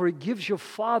flock, for it gives your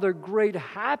Father great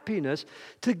happiness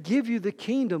to give you the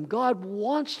kingdom. God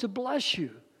wants to bless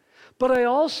you. But I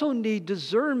also need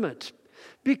discernment,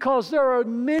 because there are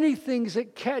many things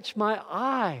that catch my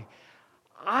eye.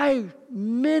 I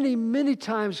many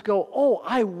times go, oh,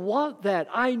 I want that.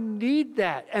 I need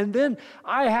that. And then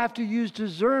I have to use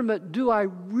discernment. Do I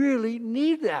really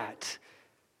need that?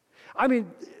 I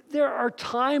mean, there are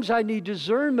times I need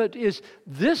discernment. Is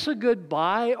this a good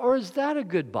buy or is that a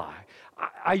good buy?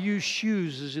 I use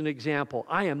shoes as an example.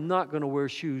 I am not going to wear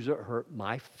shoes that hurt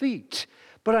my feet.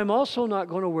 But I'm also not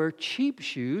going to wear cheap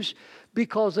shoes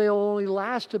because they'll only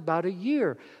last about a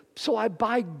year. So I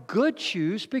buy good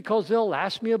shoes because they'll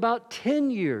last me about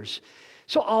 10 years.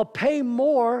 So I'll pay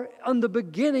more on the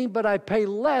beginning, but I pay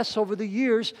less over the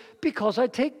years because I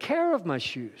take care of my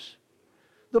shoes.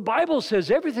 The Bible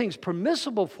says everything's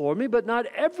permissible for me, but not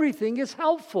everything is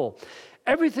helpful.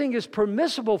 Everything is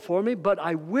permissible for me, but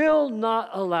I will not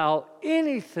allow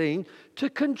anything to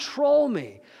control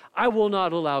me. I will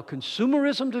not allow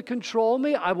consumerism to control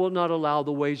me. I will not allow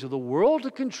the ways of the world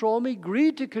to control me,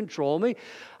 greed to control me.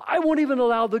 I won't even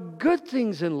allow the good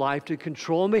things in life to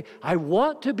control me. I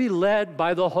want to be led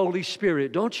by the Holy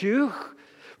Spirit, don't you?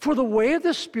 For the way of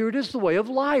the Spirit is the way of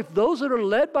life. Those that are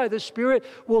led by the Spirit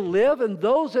will live, and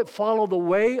those that follow the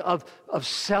way of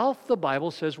self, the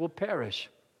Bible says, will perish.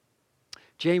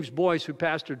 James Boyce, who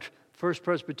pastored First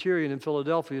Presbyterian in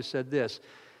Philadelphia, said this: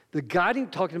 the guiding,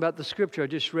 talking about the scripture I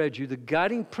just read you, the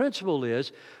guiding principle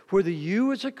is whether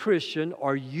you as a Christian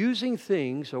are using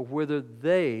things or whether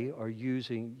they are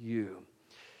using you.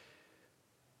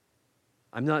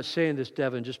 I'm not saying this,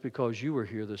 Devin, just because you were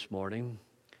here this morning,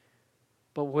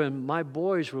 but when my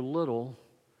boys were little,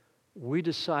 we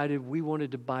decided we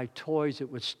wanted to buy toys that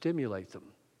would stimulate them.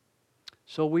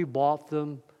 So we bought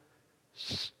them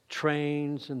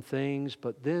trains and things,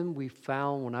 but then we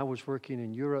found, when I was working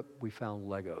in Europe, we found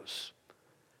Legos.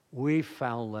 We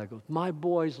found Legos. My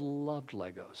boys loved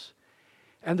Legos.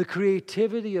 And the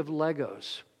creativity of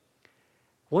Legos.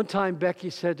 One time Becky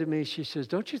said to me, she says,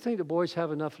 don't you think the boys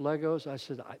have enough Legos? I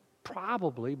said,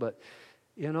 probably, but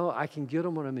you know, I can get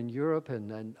them when I'm in Europe,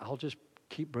 and I'll just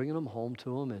keep bringing them home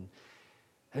to them.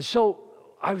 And so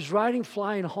I was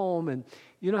flying home, and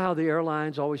you know how the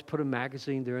airlines always put a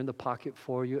magazine there in the pocket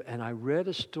for you? And I read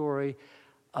a story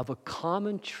of a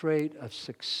common trait of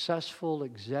successful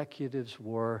executives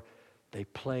were they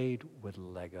played with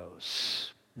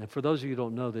Legos. And for those of you who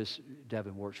don't know this,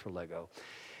 Devin works for Lego.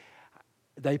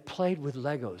 They played with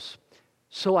Legos.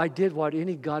 So I did what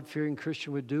any God-fearing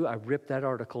Christian would do. I ripped that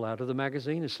article out of the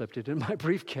magazine and slipped it in my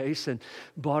briefcase and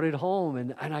brought it home.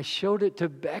 And I showed it to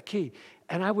Becky.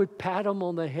 And I would pat them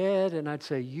on the head and I'd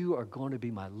say, you are going to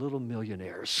be my little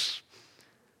millionaires.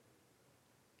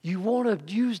 You want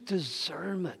to use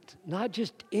discernment, not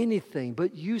just anything,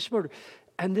 but use smarter.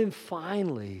 And then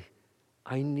finally,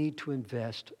 I need to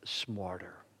invest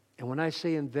smarter. And when I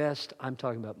say invest, I'm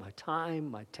talking about my time,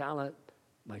 my talent,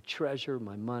 my treasure,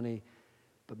 my money,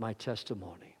 but my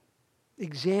testimony.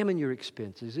 Examine your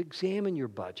expenses. Examine your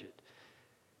budget.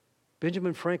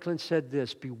 Benjamin Franklin said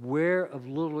this: beware of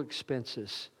little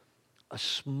expenses. A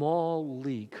small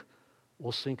leak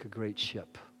will sink a great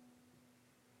ship.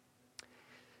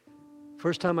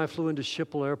 First time I flew into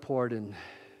Schiphol Airport in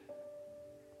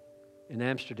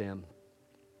Amsterdam,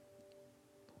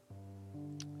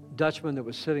 Dutchman that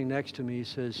was sitting next to me, he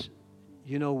says,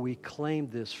 you know, we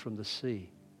claimed this from the sea.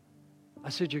 I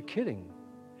said, you're kidding.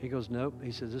 He goes, nope.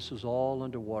 He says, this was all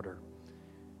underwater.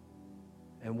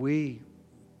 And we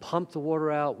pumped the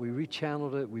water out, we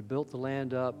rechanneled it, we built the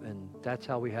land up, and that's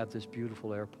how we have this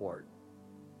beautiful airport.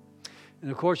 And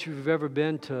of course, if you've ever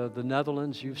been to the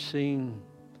Netherlands, you've seen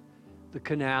the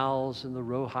canals and the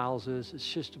row houses.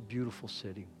 It's just a beautiful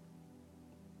city.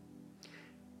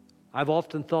 I've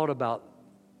often thought about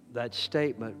that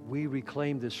statement, we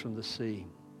reclaim this from the sea.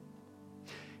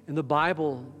 In the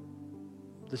Bible,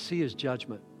 the sea is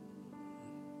judgment.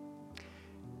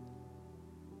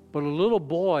 But a little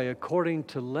boy, according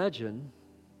to legend,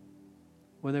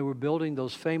 when they were building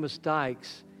those famous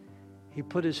dikes, he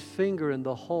put his finger in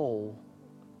the hole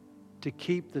to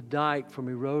keep the dike from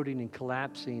eroding and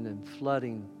collapsing and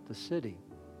flooding the city.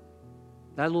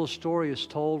 That little story is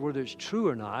told, whether it's true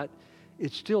or not,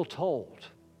 it's still told.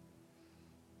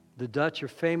 The Dutch are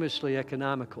famously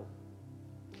economical.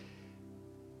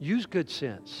 Use good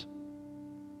sense.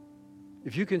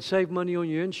 If you can save money on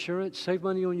your insurance, save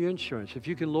money on your insurance. If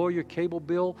you can lower your cable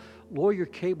bill, lower your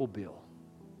cable bill.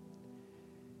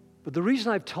 But the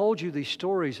reason I've told you these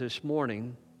stories this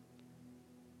morning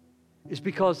is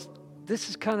because this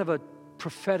is kind of a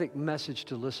prophetic message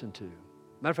to listen to.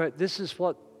 Matter of fact, this is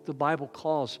what the Bible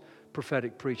calls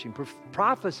prophetic preaching.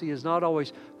 Prophecy is not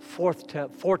always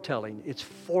foretelling, it's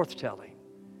forthtelling.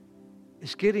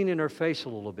 It's getting in our face a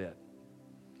little bit.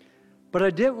 But I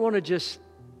didn't want to just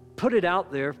put it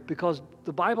out there because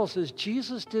the Bible says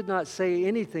Jesus did not say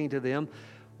anything to them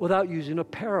without using a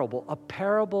parable. A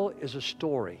parable is a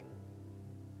story.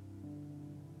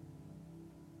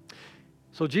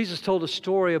 So Jesus told a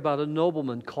story about a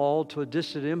nobleman called to a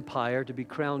distant empire to be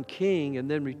crowned king and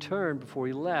then returned before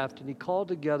he left. And he called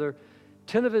together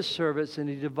 10 of his servants and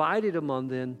he divided among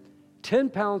them 10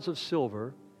 pounds of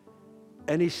silver.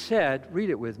 And he said, read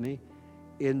it with me,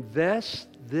 invest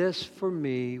this for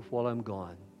me while I'm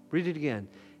gone. Read it again.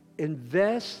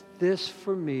 Invest this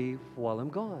for me while I'm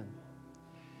gone.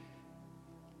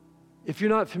 If you're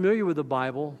not familiar with the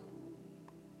Bible,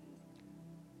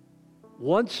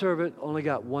 one servant only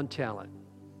got one talent.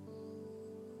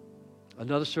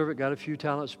 Another servant got a few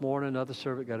talents more, and another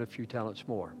servant got a few talents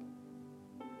more.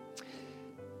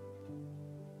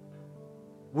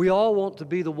 We all want to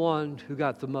be the one who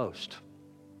got the most.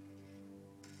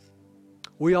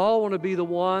 We all want to be the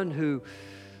one who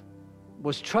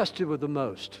was trusted with the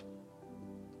most.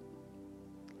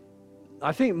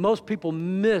 I think most people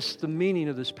miss the meaning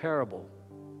of this parable.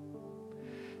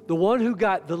 The one who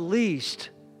got the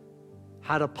least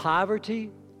had a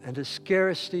poverty and a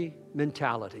scarcity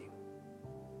mentality.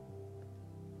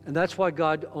 And that's why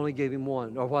God only gave him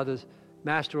one, or why the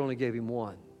master only gave him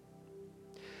one.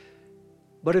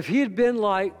 But if he had been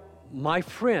like my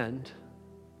friend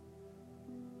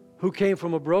who came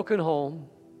from a broken home,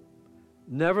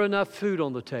 never enough food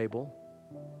on the table,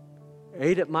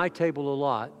 ate at my table a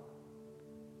lot,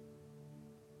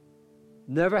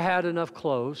 never had enough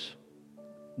clothes,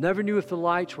 never knew if the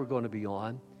lights were going to be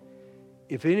on,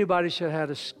 if anybody should have had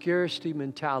a scarcity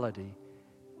mentality,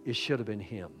 it should have been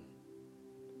him.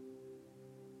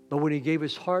 But when he gave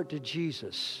his heart to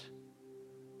Jesus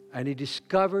and he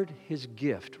discovered his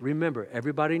gift, remember,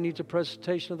 everybody needs a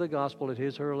presentation of the gospel at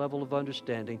his or her level of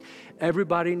understanding.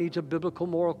 Everybody needs a biblical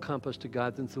moral compass to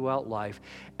guide them throughout life.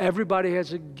 Everybody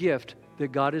has a gift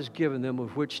that God has given them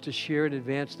with which to share and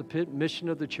advance the mission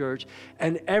of the church.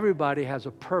 And everybody has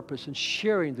a purpose in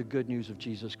sharing the good news of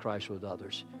Jesus Christ with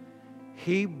others.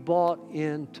 He bought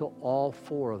into all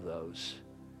four of those.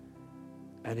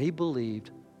 And he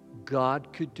believed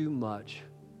God could do much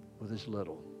with as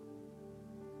little.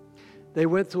 They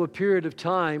went through a period of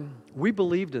time, we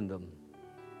believed in them.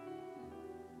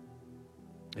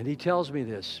 And he tells me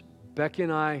this, Becky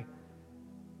and I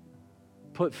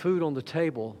put food on the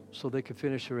table so they could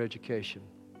finish their education.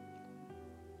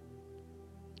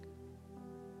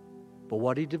 But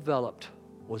what he developed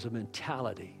was a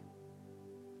mentality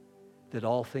that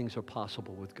all things are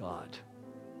possible with God.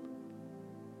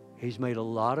 He's made a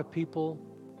lot of people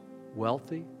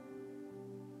wealthy.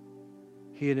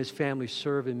 He and his family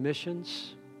serve in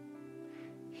missions.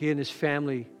 He and his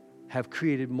family have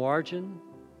created margin.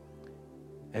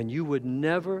 And you would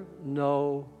never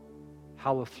know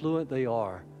how affluent they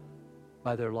are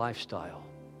by their lifestyle.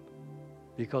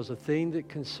 Because the thing that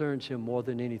concerns him more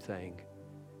than anything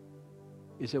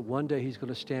is that one day he's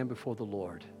going to stand before the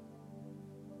Lord.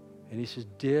 And he says,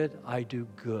 did I do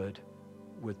good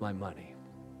with my money?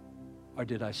 Or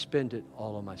did I spend it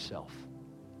all on myself?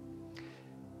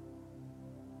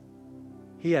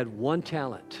 He had one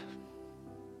talent,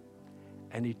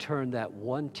 and he turned that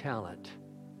one talent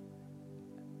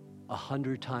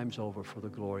 100 times over for the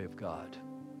glory of God.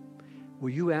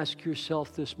 Will you ask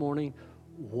yourself this morning,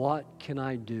 what can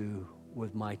I do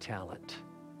with my talent?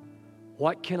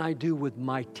 What can I do with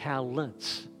my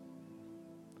talents?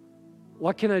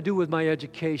 What can I do with my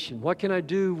education? What can I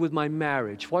do with my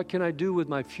marriage? What can I do with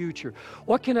my future?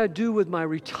 What can I do with my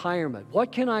retirement?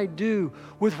 What can I do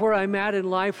with where I'm at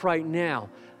in life right now?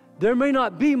 There may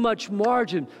not be much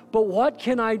margin, but what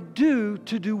can I do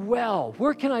to do well?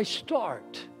 Where can I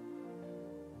start?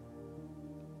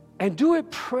 And do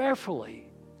it prayerfully.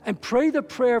 And pray the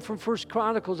prayer from 1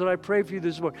 Chronicles that I pray for you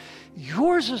this morning.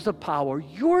 Yours is the power.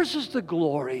 Yours is the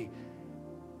glory.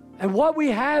 And what we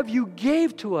have, you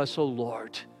gave to us, O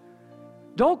Lord.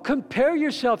 Don't compare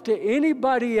yourself to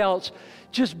anybody else.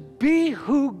 Just be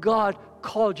who God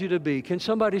called you to be. Can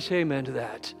somebody say amen to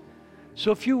that?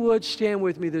 So if you would, stand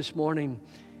with me this morning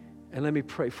and let me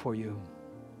pray for you.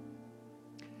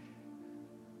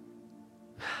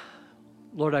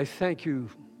 Lord, I thank you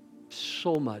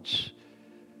so much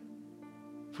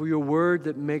for your word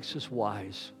that makes us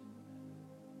wise.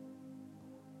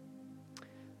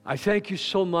 I thank you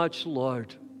so much,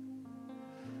 Lord,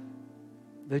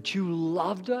 that you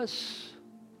loved us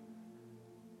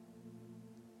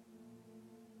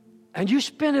and you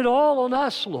spent it all on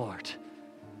us, Lord.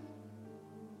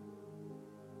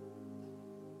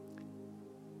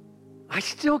 I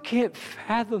still can't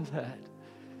fathom that.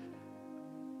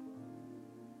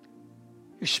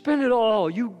 You spent it all.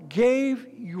 You gave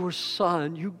your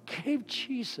son. You gave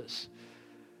Jesus.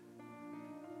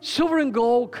 Silver and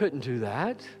gold couldn't do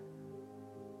that.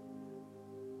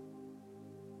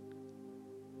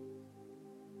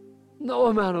 No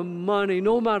amount of money,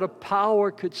 no amount of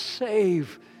power could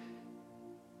save,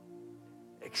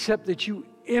 except that you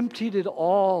emptied it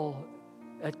all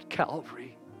at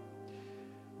Calvary.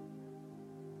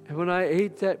 And when I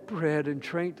ate that bread and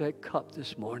drank that cup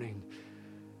this morning,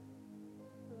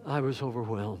 I was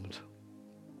overwhelmed.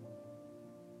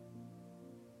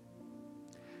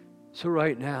 So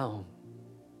right now,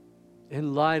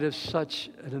 in light of such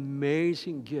an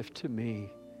amazing gift to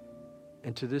me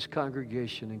and to this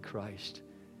congregation in Christ,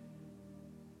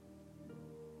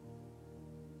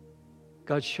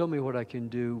 God, show me what I can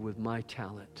do with my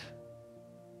talent.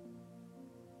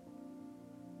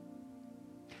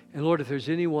 And Lord, if there's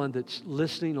anyone that's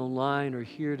listening online or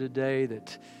here today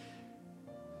that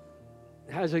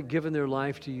hasn't given their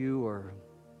life to you, or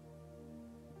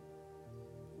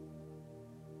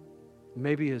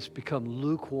maybe has become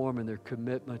lukewarm in their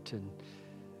commitment and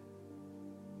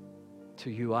to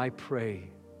you, I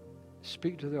pray,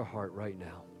 speak to their heart right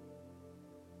now.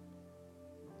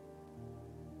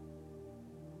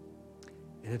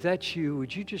 And if that's you,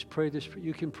 would you just pray this?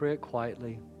 You can pray it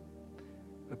quietly.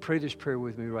 But pray this prayer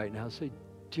with me right now. Say,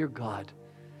 dear God,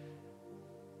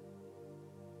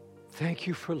 thank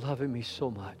you for loving me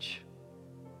so much.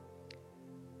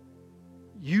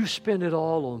 You spent it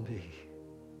all on me.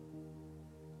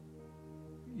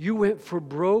 You went for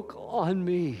broke on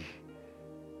me.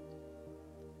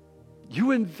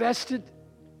 You invested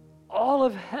all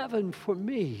of heaven for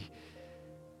me,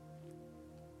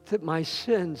 that my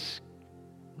sins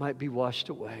might be washed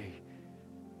away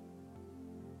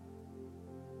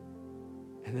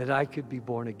and that I could be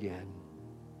born again.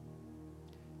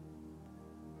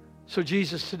 So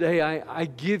Jesus, today I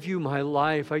give you my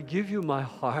life. I give you my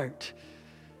heart.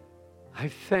 I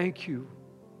thank you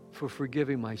for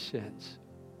forgiving my sins.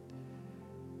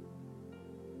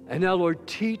 And now, Lord,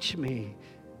 teach me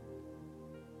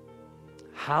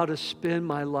how to spend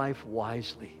my life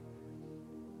wisely,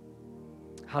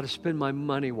 how to spend my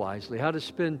money wisely, how to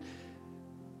spend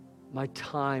my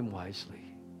time wisely.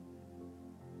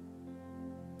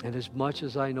 And as much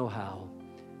as I know how,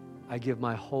 I give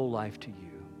my whole life to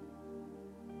you.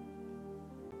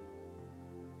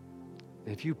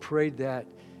 If you prayed that,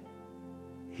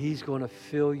 He's going to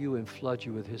fill you and flood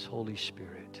you with His Holy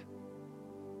Spirit.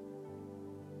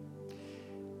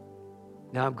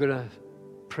 Now I'm going to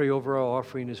pray over our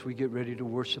offering as we get ready to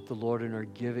worship the Lord in our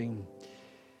giving.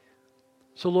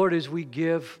 So Lord, as we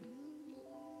give,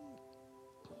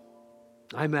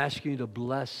 I'm asking you to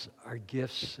bless our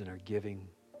gifts and our giving.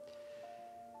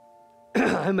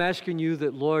 I'm asking you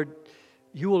that, Lord,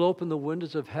 you will open the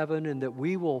windows of heaven and that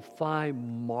we will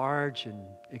find margin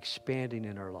expanding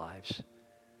in our lives.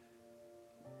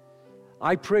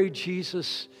 I pray,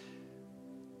 Jesus,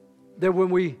 that when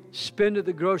we spend at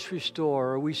the grocery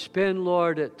store or we spend,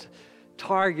 Lord, at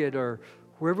Target or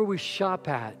wherever we shop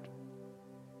at,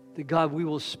 that God, we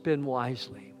will spend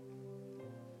wisely.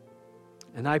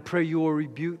 And I pray you will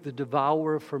rebuke the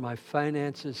devourer for my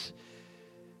finances.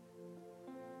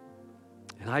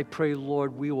 And I pray,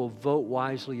 Lord, we will vote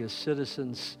wisely as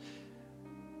citizens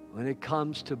when it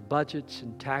comes to budgets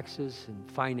and taxes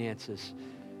and finances.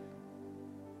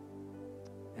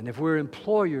 And if we're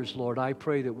employers, Lord, I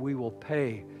pray that we will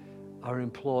pay our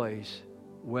employees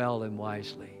well and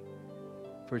wisely.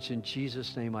 For it's in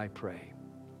Jesus' name I pray.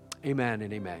 Amen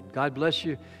and amen. God bless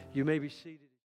you. You may be seated.